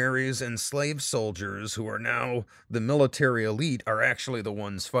mercenaries and slave soldiers who are now the military elite are actually the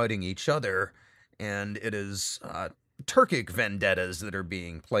ones fighting each other, and it is Turkic vendettas that are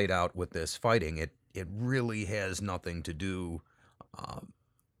being played out with this fighting. It really has nothing to do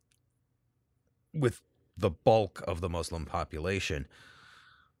with the bulk of the Muslim population.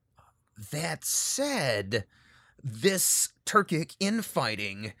 That said, this Turkic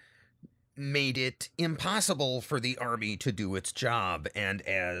infighting made it impossible for the army to do its job, and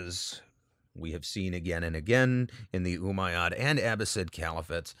as we have seen again and again in the Umayyad and Abbasid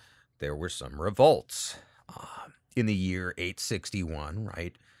caliphates, there were some revolts. In the year 861,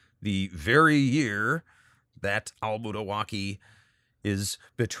 right, the very year that al-Mutawakkil is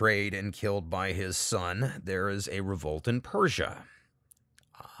betrayed and killed by his son, there is a revolt in Persia.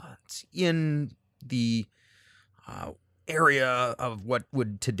 It's in the area of what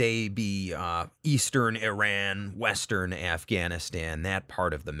would today be eastern Iran, western Afghanistan, that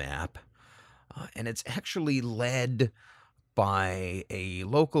part of the map. And it's actually led by a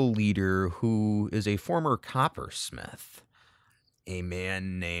local leader who is a former coppersmith, a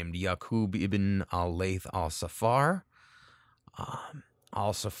man named Yaqub ibn al-Layth al-Safar.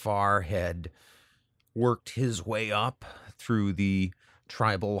 Al-Safar had worked his way up through the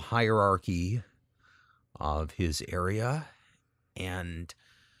tribal hierarchy of his area, and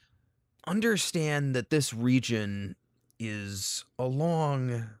understand that this region is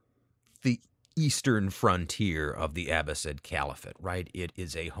along the eastern frontier of the Abbasid Caliphate, right? It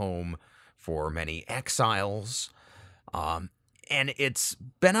is a home for many exiles, and it's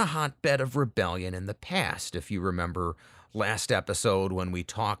been a hotbed of rebellion in the past. If you remember last episode when we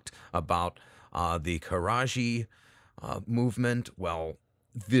talked about the Karaji movement, well,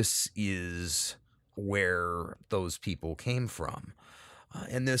 this is where those people came from.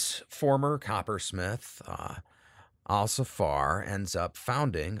 And this former coppersmith, Al-Safar, ends up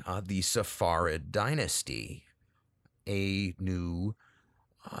founding the Safarid dynasty, a new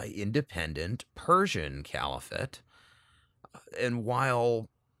independent Persian caliphate. And while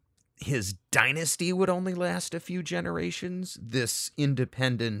his dynasty would only last a few generations, this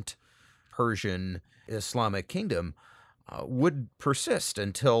independent Persian Islamic kingdom would persist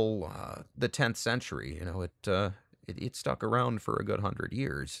until the 10th century. You know, it stuck around for a good 100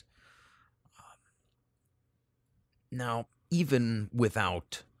 years. Now, even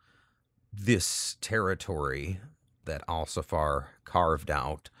without this territory that Al-Safar carved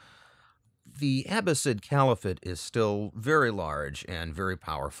out, the Abbasid Caliphate is still very large and very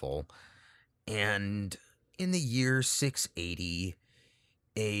powerful. And in the year 680,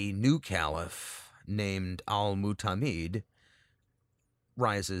 a new caliph named Al-Mutamid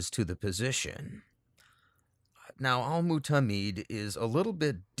rises to the position. Now, Al-Mutamid is a little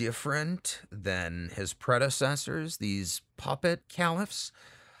bit different than his predecessors, these puppet caliphs,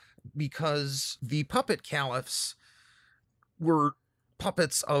 because the puppet caliphs were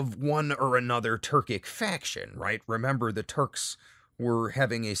puppets of one or another Turkic faction, right? Remember, the Turks were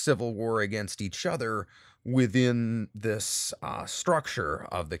having a civil war against each other within this structure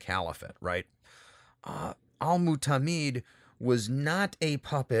of the caliphate, right? Al-Mutamid was not a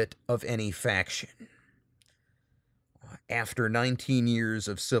puppet of any faction. After 19 years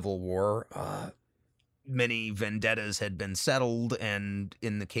of civil war, many vendettas had been settled, and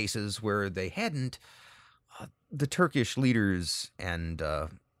in the cases where they hadn't, the Turkish leaders and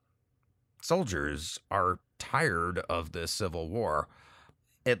soldiers are tired of this civil war,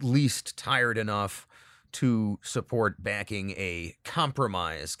 at least tired enough to support backing a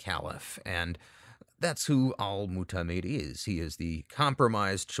compromise caliph, and that's who Al-Mutamid is. He is the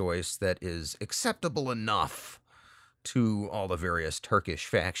compromise choice that is acceptable enough to all the various Turkish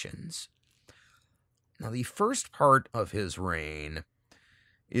factions. Now, the first part of his reign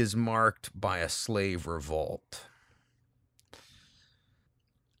is marked by a slave revolt.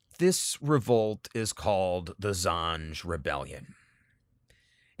 This revolt is called the Zanj Rebellion,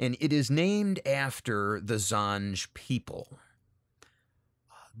 and it is named after the Zanj people.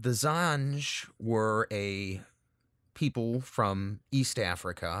 The Zanj were a people from East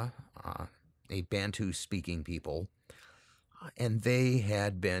Africa, a Bantu-speaking people, and they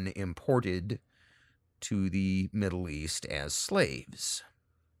had been imported to the Middle East as slaves.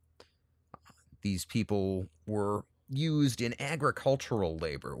 These people were used in agricultural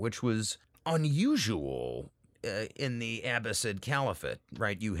labor, which was unusual in the Abbasid Caliphate,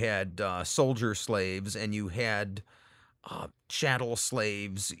 right? You had soldier slaves, and you had chattel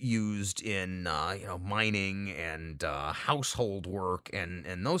slaves used in mining and household work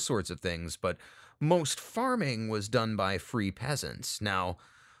and those sorts of things, but most farming was done by free peasants. Now,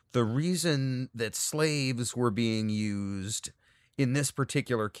 the reason that slaves were being used in this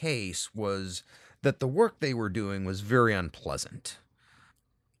particular case was that the work they were doing was very unpleasant.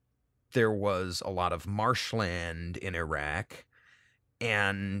 There was a lot of marshland in Iraq,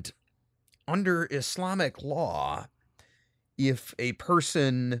 and under Islamic law, if a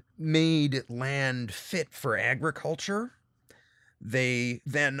person made land fit for agriculture, they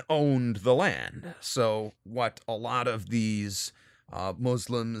then owned the land. So what a lot of these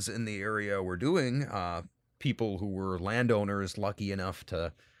Muslims in the area were doing, people who were landowners lucky enough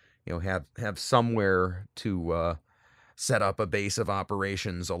to have somewhere to set up a base of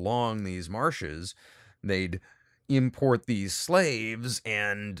operations along these marshes, they'd import these slaves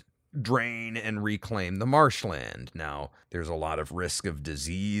and drain and reclaim the marshland. Now, there's a lot of risk of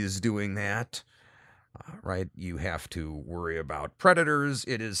disease doing that. Right? You have to worry about predators.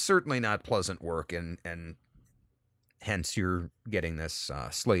 It is certainly not pleasant work, and hence you're getting this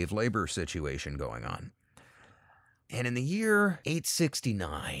slave labor situation going on. And in the year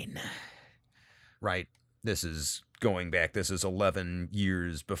 869, right, this is going back, this is 11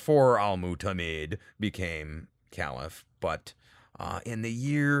 years before Al-Mutamid became caliph, but in the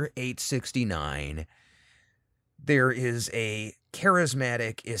year 869, There is a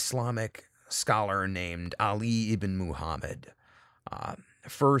charismatic Islamic scholar named Ali ibn Muhammad. Uh,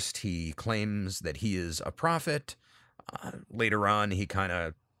 First, he claims that he is a prophet. Later on, he kind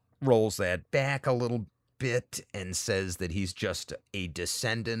of rolls that back a little bit and says that he's just a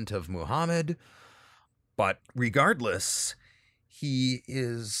descendant of Muhammad. But regardless, he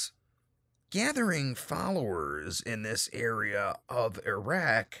is gathering followers in this area of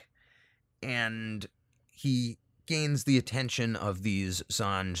Iraq, and he gains the attention of these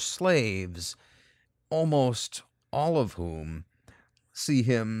Zanj slaves, almost all of whom see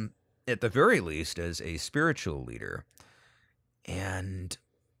him, at the very least, as a spiritual leader. And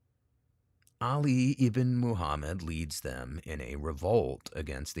Ali ibn Muhammad leads them in a revolt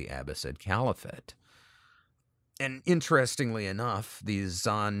against the Abbasid Caliphate. And interestingly enough, these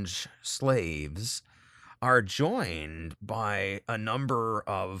Zanj slaves are joined by a number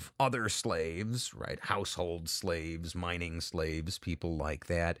of other slaves, right? Household slaves, mining slaves, people like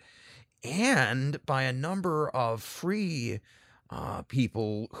that, and by a number of free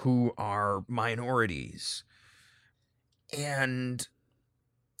people who are minorities. And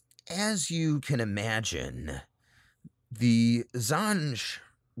as you can imagine, the Zanj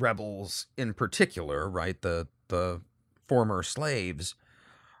rebels in particular, right, the former slaves,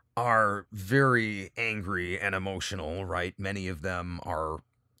 are very angry and emotional, right? Many of them are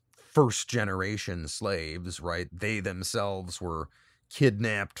first generation slaves, right? They themselves were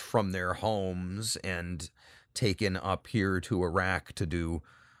kidnapped from their homes and taken up here to Iraq to do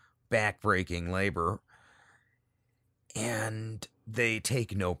backbreaking labor. And they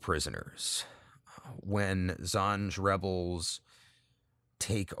take no prisoners. When Zanj rebels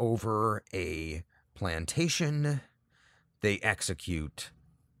take over a plantation, they execute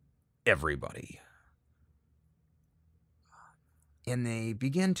everybody. And they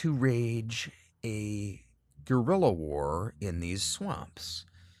begin to wage a guerrilla war in these swamps.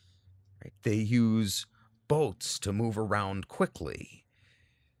 Right? They use boats to move around quickly,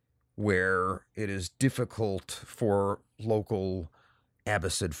 where it is difficult for local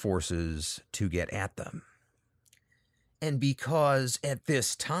Abbasid forces to get at them. And because at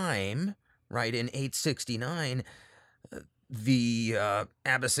this time, right, in 869, the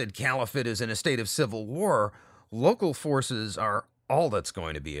Abbasid Caliphate is in a state of civil war, local forces are all that's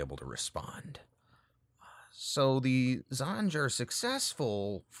going to be able to respond. So the Zanj are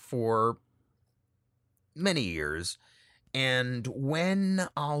successful for many years, and when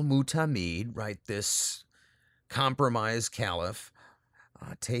Al-Mutamid, right, this compromised caliph,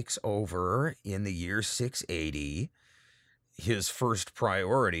 takes over in the year 680, his first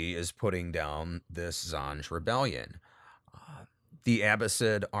priority is putting down this Zanj rebellion. The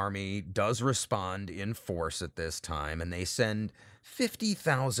Abbasid army does respond in force at this time, and they send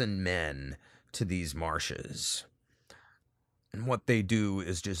 50,000 men to these marshes. And what they do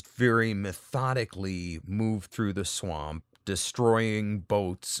is just very methodically move through the swamp, destroying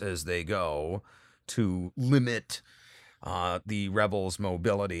boats as they go to limit the rebels'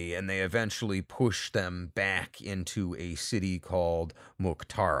 mobility, and they eventually push them back into a city called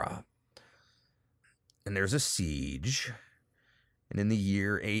Muqtara. And there's a siege, and in the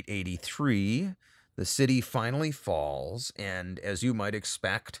year 883, the city finally falls, and as you might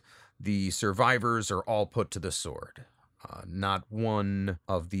expect, the survivors are all put to the sword. Not one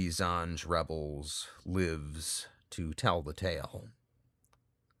of the Zanj rebels lives to tell the tale.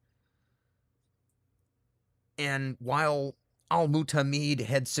 And while Al-Mutamid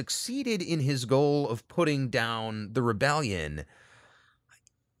had succeeded in his goal of putting down the rebellion,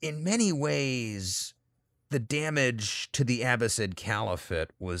 in many ways, the damage to the Abbasid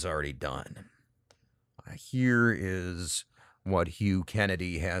Caliphate was already done. Here is what Hugh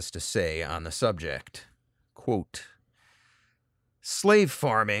Kennedy has to say on the subject. Quote, "Slave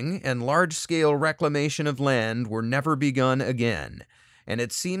farming and large-scale reclamation of land were never begun again, and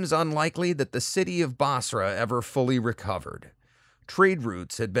it seems unlikely that the city of Basra ever fully recovered. Trade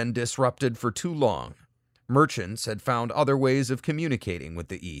routes had been disrupted for too long. Merchants had found other ways of communicating with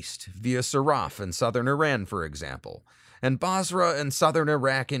the East, via Saraf in southern Iran, for example, and Basra and southern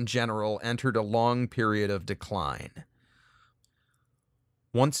Iraq in general entered a long period of decline.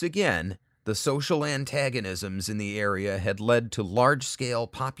 Once again, the social antagonisms in the area had led to large-scale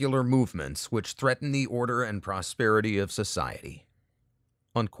popular movements which threatened the order and prosperity of society."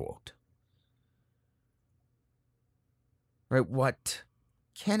 Unquote. Right, what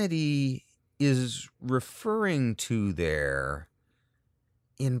Kennedy is referring to there,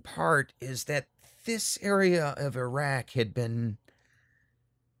 in part, is that this area of Iraq had been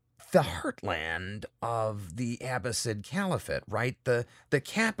the heartland of the Abbasid Caliphate, right? The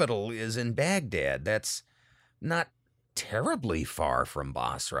capital is in Baghdad. That's not terribly far from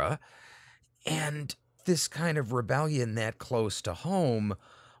Basra, and this kind of rebellion that close to home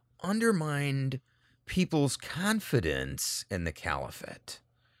undermined people's confidence in the caliphate,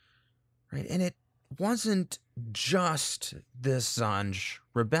 right? And it wasn't just the Zanj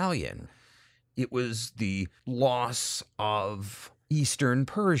rebellion. It was the loss of Eastern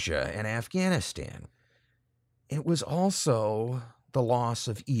Persia and Afghanistan. It was also the loss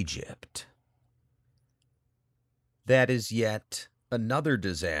of Egypt. That is yet another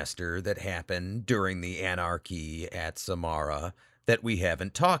disaster that happened during the anarchy at Samarra that we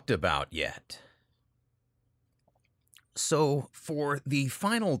haven't talked about yet. So, for the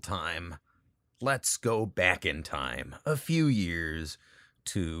final time, let's go back in time a few years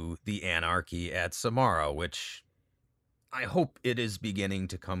to the anarchy at Samarra, which I hope it is beginning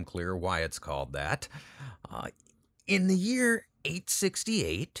to come clear why it's called that. In the year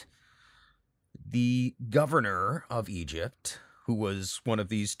 868, the governor of Egypt, who was one of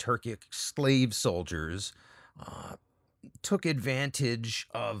these Turkic slave soldiers, took advantage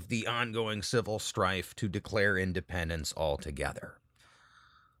of the ongoing civil strife to declare independence altogether.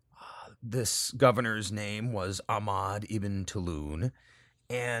 This governor's name was Ahmad ibn Tulun,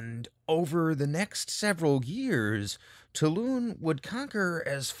 and over the next several years, Tulun would conquer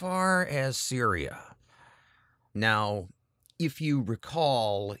as far as Syria. Now, if you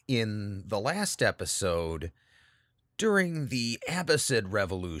recall in the last episode, during the Abbasid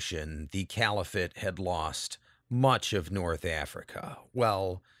Revolution, the Caliphate had lost much of North Africa.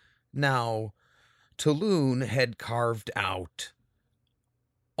 Well, now Tulun had carved out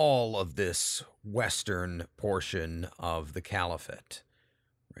all of this western portion of the Caliphate.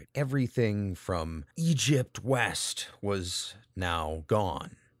 Right? Everything from Egypt west was now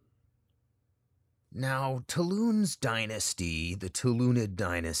gone. Now, Tulun's dynasty, the Tulunid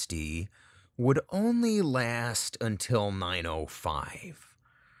dynasty, would only last until 905,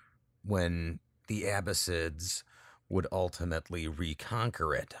 when the Abbasids would ultimately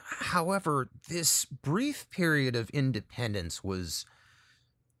reconquer it. However, this brief period of independence was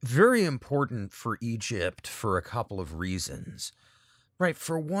very important for Egypt for a couple of reasons. Right,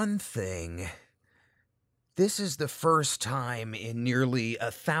 for one thing, this is the first time in nearly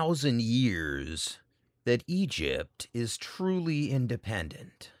 1,000 years that Egypt is truly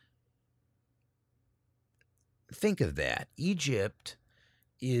independent. Think of that. Egypt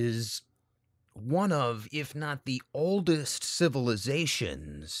is one of, if not the oldest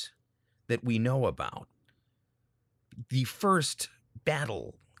civilizations that we know about. The first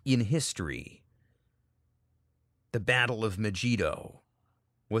battle in history, the Battle of Megiddo,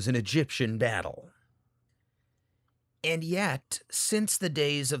 was an Egyptian battle. And yet, since the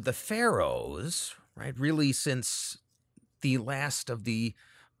days of the pharaohs, right, really since the last of the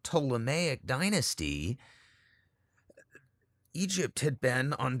Ptolemaic dynasty, Egypt had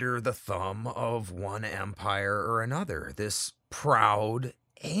been under the thumb of one empire or another, this proud,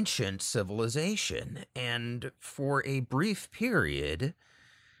 ancient civilization. And for a brief period,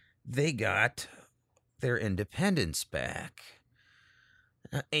 they got their independence back.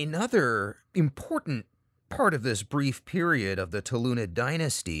 Another important part of this brief period of the Tulunid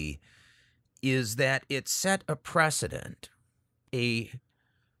dynasty is that it set a precedent. A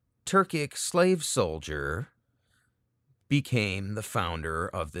Turkic slave soldier became the founder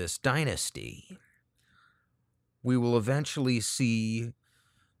of this dynasty. We will eventually see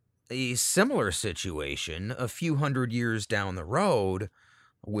a similar situation a few hundred years down the road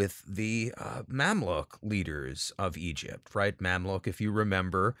with the Mamluk leaders of Egypt, right? Mamluk, if you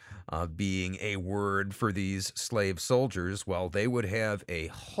remember, being a word for these slave soldiers, well, they would have a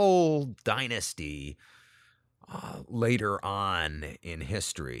whole dynasty later on in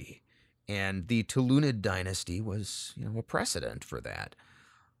history. And the Tulunid dynasty was, a precedent for that.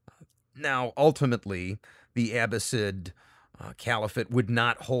 Now, ultimately, the Abbasid Caliphate would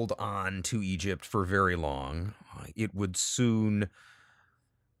not hold on to Egypt for very long. It would soon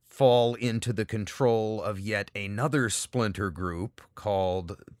fall into the control of yet another splinter group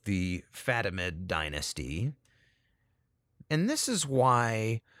called the Fatimid dynasty. And this is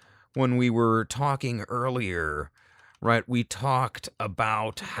why, when we were talking earlier, right, we talked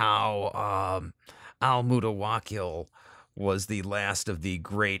about how Al-Mutawakkil was the last of the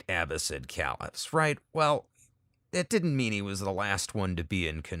great Abbasid caliphs, right? Well, that didn't mean he was the last one to be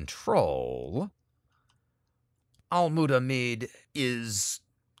in control. Al-Mutamid is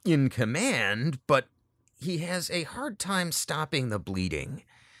in command, but he has a hard time stopping the bleeding.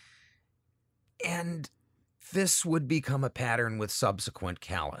 And this would become a pattern with subsequent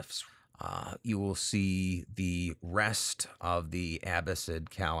caliphs. You will see the rest of the Abbasid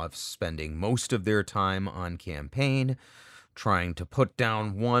caliphs spending most of their time on campaign, trying to put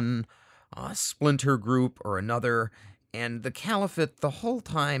down one splinter group or another, and the caliphate the whole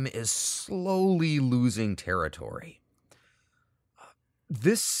time is slowly losing territory.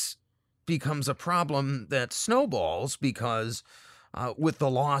 This becomes a problem that snowballs because with the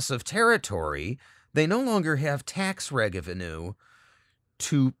loss of territory, they no longer have tax revenue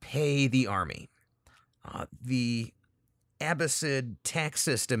to pay the army. The Abbasid tax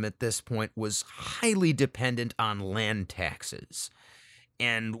system at this point was highly dependent on land taxes.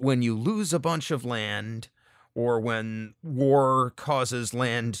 And when you lose a bunch of land, or when war causes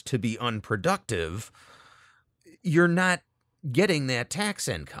land to be unproductive, you're not getting that tax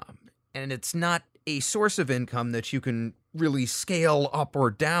income. And it's not a source of income that you can really scale up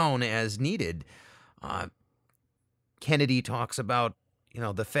or down as needed. Kennedy talks about,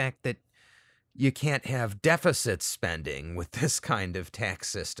 the fact that you can't have deficit spending with this kind of tax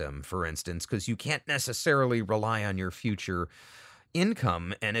system, for instance, because you can't necessarily rely on your future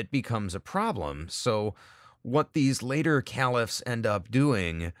income, and it becomes a problem. So what these later caliphs end up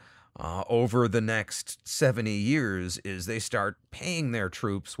doing over the next 70 years is they start paying their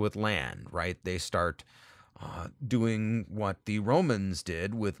troops with land, right? They start doing what the Romans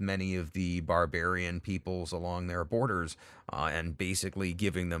did with many of the barbarian peoples along their borders, and basically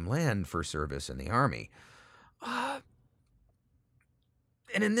giving them land for service in the army. And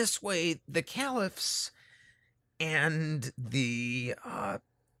in this way, the caliphs and the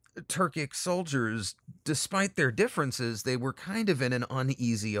Turkic soldiers, despite their differences, they were kind of in an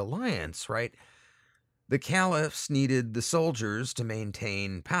uneasy alliance, right? The caliphs needed the soldiers to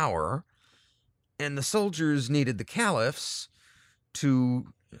maintain power, and the soldiers needed the caliphs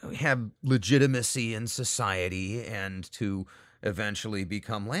to have legitimacy in society and to eventually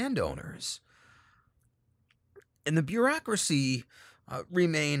become landowners. And the bureaucracy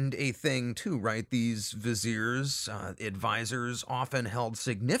remained a thing too, right? These viziers, advisors, often held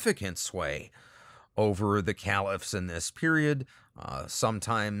significant sway over the caliphs in this period.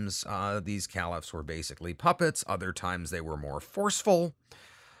 Sometimes these caliphs were basically puppets. Other times they were more forceful.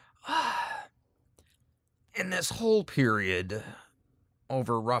 And this whole period,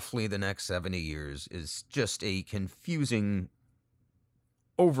 over roughly the next 70 years, is just a confusing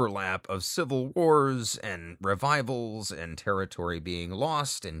overlap of civil wars and revivals and territory being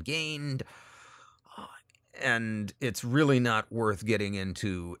lost and gained. And it's really not worth getting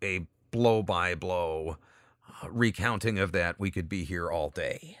into a blow-by-blow recounting of that. We could be here all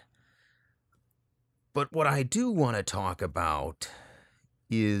day. But what I do want to talk about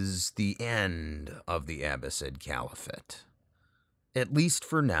is the end of the Abbasid Caliphate, at least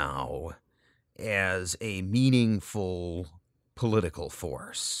for now, as a meaningful political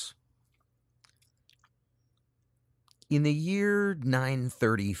force. In the year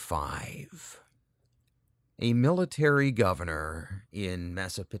 935, a military governor in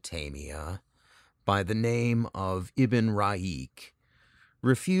Mesopotamia by the name of Ibn Ra'ik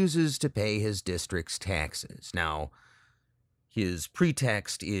refuses to pay his district's taxes. Now, his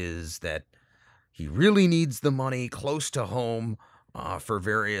pretext is that he really needs the money close to home for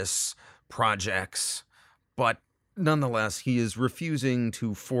various projects, but nonetheless, he is refusing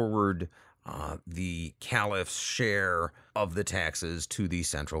to forward the caliph's share of the taxes to the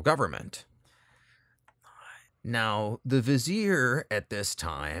central government. Now, the vizier at this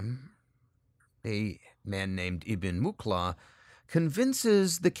time, a man named Ibn Mukhla,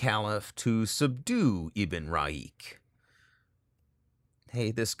 convinces the caliph to subdue Ibn Ra'ik.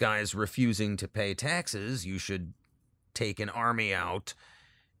 Hey, this guy's refusing to pay taxes. You should take an army out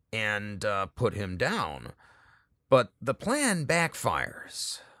and put him down. But the plan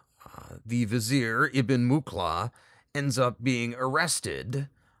backfires. The vizier, Ibn Mukhla, ends up being arrested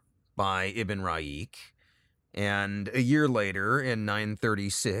by Ibn Ra'ik, and a year later, in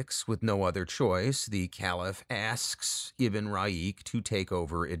 936, with no other choice, the caliph asks Ibn Ra'ik to take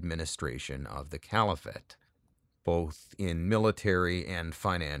over administration of the caliphate, both in military and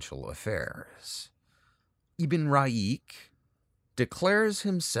financial affairs. Ibn Ra'ik declares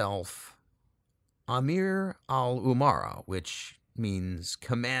himself Amir al-Umara, which means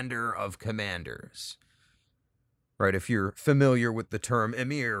commander of commanders. Right, if you're familiar with the term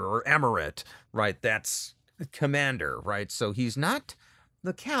emir or emirate, right, that's commander, right? So he's not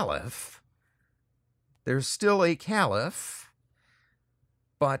the caliph. There's still a caliph,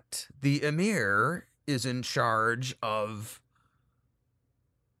 but the emir is in charge of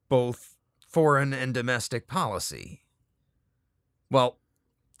both foreign and domestic policy. Well,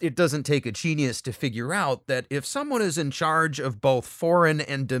 it doesn't take a genius to figure out that if someone is in charge of both foreign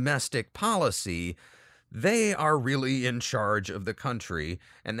and domestic policy, they are really in charge of the country,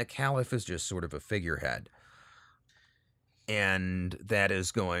 and the caliph is just sort of a figurehead. And that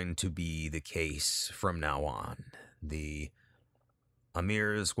is going to be the case from now on. The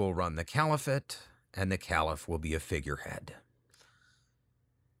emirs will run the caliphate, and the caliph will be a figurehead.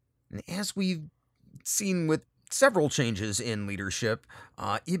 And as we've seen with several changes in leadership,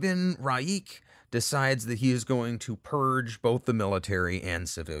 Ibn Raik decides that he is going to purge both the military and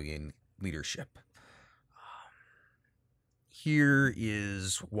civilian leadership. Here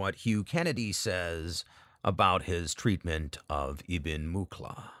is what Hugh Kennedy says about his treatment of Ibn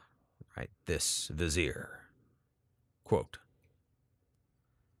Mukhla, right? This vizier. Quote,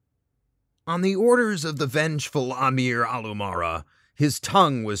 "On the orders of the vengeful Amir al-Umara, his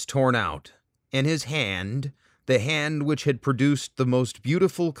tongue was torn out, and his hand, the hand which had produced the most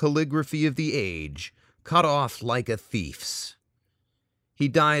beautiful calligraphy of the age, cut off like a thief's. He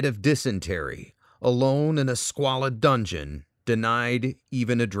died of dysentery, alone in a squalid dungeon, denied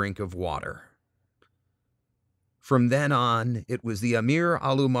even a drink of water. From then on, it was the Amir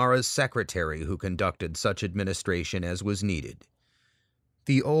al-Umara's secretary who conducted such administration as was needed.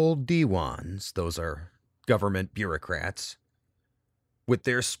 The old diwans, those are government bureaucrats, with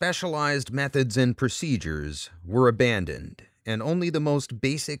their specialized methods and procedures, were abandoned, and only the most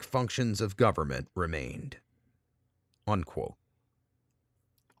basic functions of government remained." Unquote.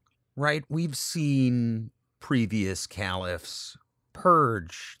 Right, we've seen previous caliphs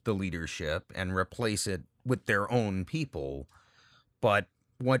purge the leadership and replace it with their own people, but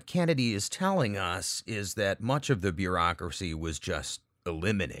what Kennedy is telling us is that much of the bureaucracy was just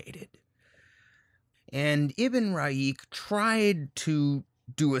eliminated. And Ibn Raik tried to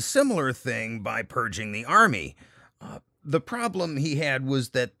do a similar thing by purging the army. The problem he had was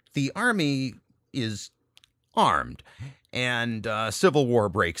that the army is armed, and civil war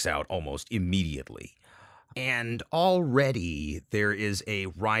breaks out almost immediately. And already there is a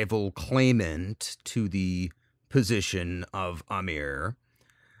rival claimant to the position of Amir,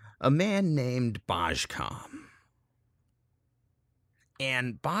 a man named Bajkam.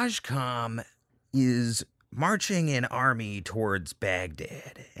 And Bajkam is marching an army towards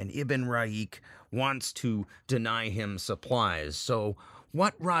Baghdad, and Ibn Raik wants to deny him supplies. So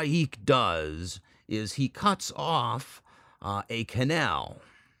what Raik does is he cuts off a canal.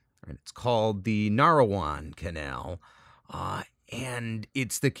 It's called the Narawan Canal, and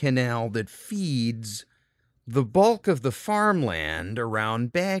it's the canal that feeds the bulk of the farmland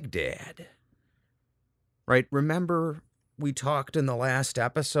around Baghdad. Right? Remember, we talked in the last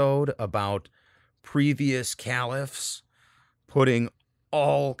episode about previous caliphs putting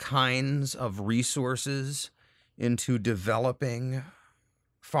all kinds of resources into developing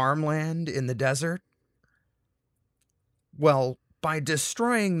farmland in the desert? Well, by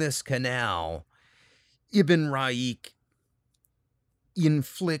destroying this canal, Ibn Raik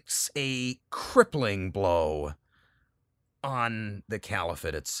inflicts a crippling blow on the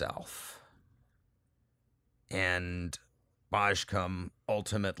caliphate itself. And Bajkam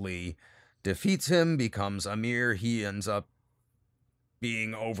ultimately defeats him, becomes Amir. He ends up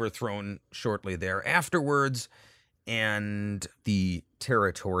being overthrown shortly thereafterwards, and the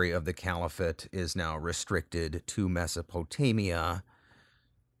territory of the caliphate is now restricted to Mesopotamia,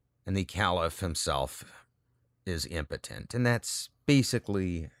 and the caliph himself is impotent. And that's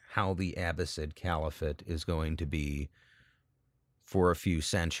basically how the Abbasid Caliphate is going to be for a few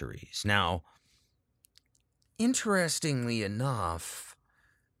centuries. Now, interestingly enough,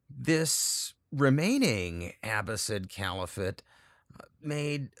 this remaining Abbasid Caliphate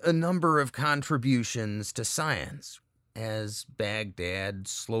made a number of contributions to science. As Baghdad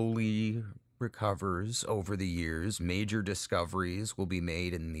slowly recovers over the years, major discoveries will be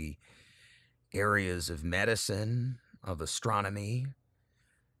made in the areas of medicine, of astronomy,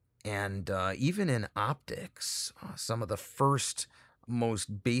 and even in optics. Some of the first,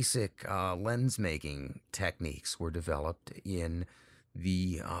 most basic lens-making techniques were developed in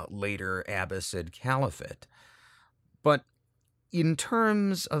the later Abbasid Caliphate. But in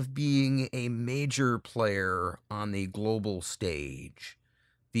terms of being a major player on the global stage,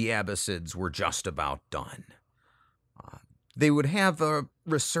 the Abbasids were just about done. They would have a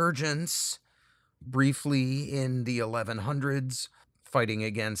resurgence briefly in the 1100s, fighting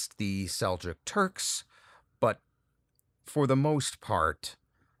against the Seljuk Turks, but for the most part,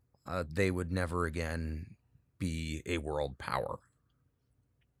 they would never again be a world power.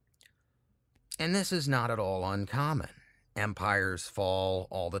 And this is not at all uncommon. Empires fall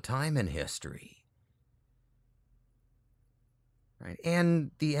all the time in history. right?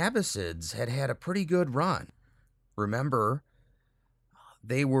 And the Abbasids had had a pretty good run. Remember,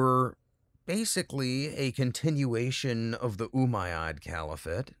 they were basically a continuation of the Umayyad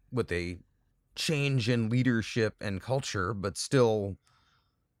Caliphate with a change in leadership and culture, but still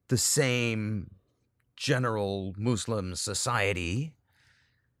the same general Muslim society.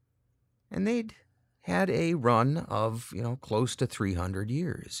 And they'd had a run of, close to 300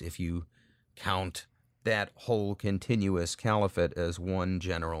 years, if you count that whole continuous caliphate as one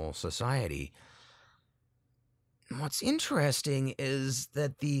general society. What's interesting is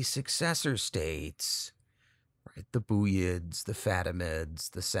that the successor states, right, the Buyids, the Fatimids,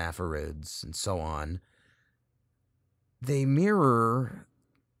 the Saffarids, and so on, they mirror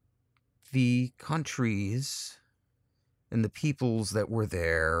the countries and the peoples that were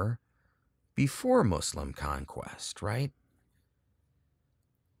there before Muslim conquest, right?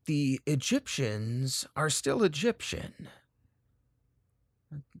 The Egyptians are still Egyptian.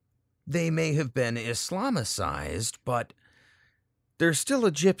 They may have been Islamicized, but they're still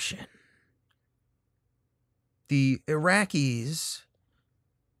Egyptian. The Iraqis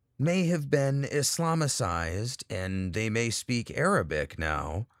may have been Islamicized, and they may speak Arabic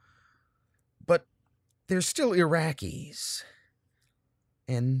now, but they're still Iraqis.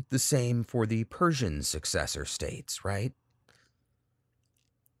 And the same for the Persian successor states, right?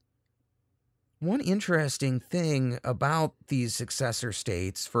 One interesting thing about these successor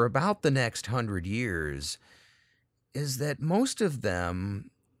states for about the next 100 years is that most of them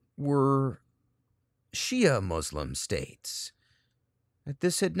were Shia Muslim states.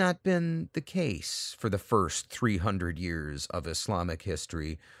 This had not been the case for the first 300 years of Islamic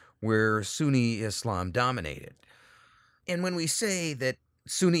history, where Sunni Islam dominated. And when we say that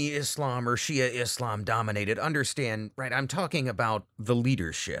Sunni Islam or Shia Islam dominated, understand, right, I'm talking about the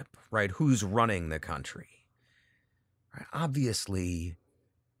leadership, right, who's running the country. Right? Obviously,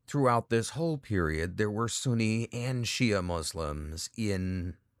 throughout this whole period, there were Sunni and Shia Muslims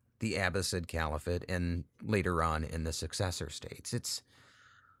in the Abbasid Caliphate and later on in the successor states. It's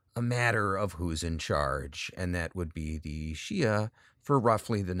a matter of who's in charge, and that would be the Shia for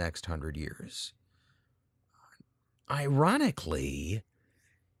roughly the next 100 years. Ironically,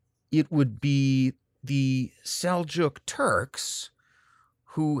 it would be the Seljuk Turks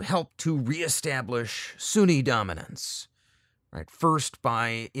who helped to reestablish Sunni dominance, right? First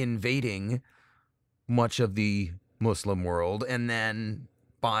by invading much of the Muslim world, and then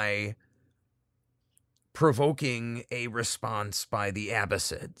by provoking a response by the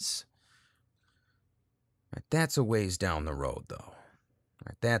Abbasids. Right, that's a ways down the road, though.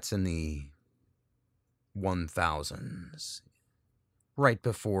 Right, that's in the 1000s, right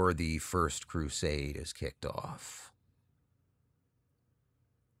before the First Crusade is kicked off.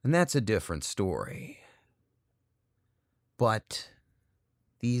 And that's a different story. But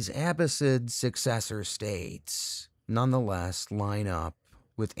these Abbasid successor states nonetheless line up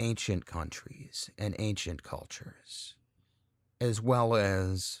with ancient countries and ancient cultures, as well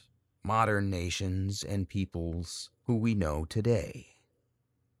as modern nations and peoples who we know today.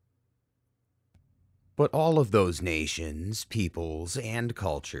 But all of those nations, peoples, and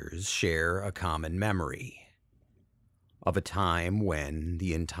cultures share a common memory of a time when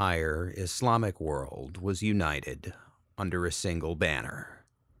the entire Islamic world was united under a single banner,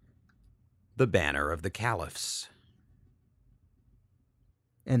 the banner of the caliphs.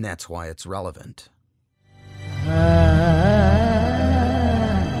 And that's why it's relevant.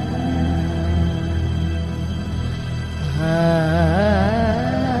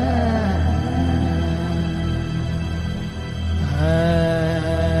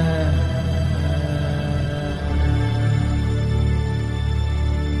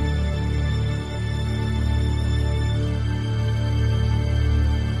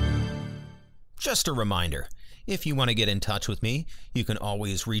 Just a reminder, if you want to get in touch with me, you can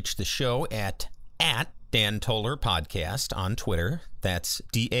always reach the show at Dan Toller Podcast on Twitter. That's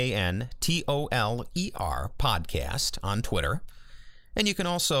DANTOLER Podcast on Twitter. And you can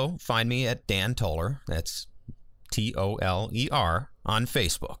also find me at Dan Toller, that's TOLER, on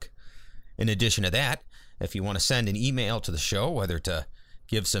Facebook. In addition to that, if you want to send an email to the show, whether to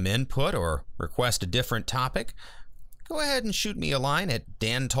give some input or request a different topic, go ahead and shoot me a line at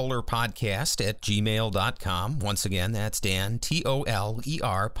dantollerpodcast@gmail.com. Once again, that's Dan,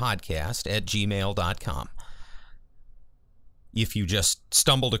 TOLER podcast@gmail.com. If you just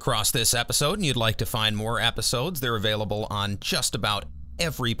stumbled across this episode and you'd like to find more episodes, they're available on just about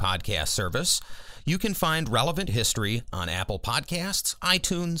every podcast service. You can find Relevant History on Apple Podcasts,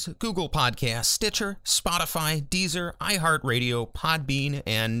 iTunes, Google Podcasts, Stitcher, Spotify, Deezer, iHeartRadio, Podbean,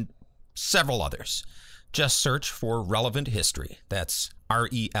 and several others. Just search for Relevant History. That's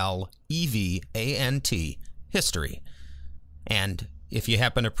RELEVANT, History. And if you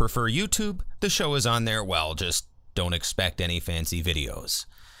happen to prefer YouTube, the show is on there. Well, just don't expect any fancy videos.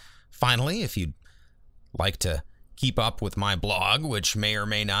 Finally, if you'd like to keep up with my blog, which may or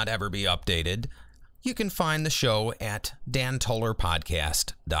may not ever be updated, you can find the show at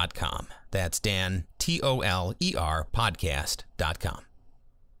dantollerpodcast.com. That's Dan, Toler, podcast.com.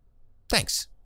 Thanks.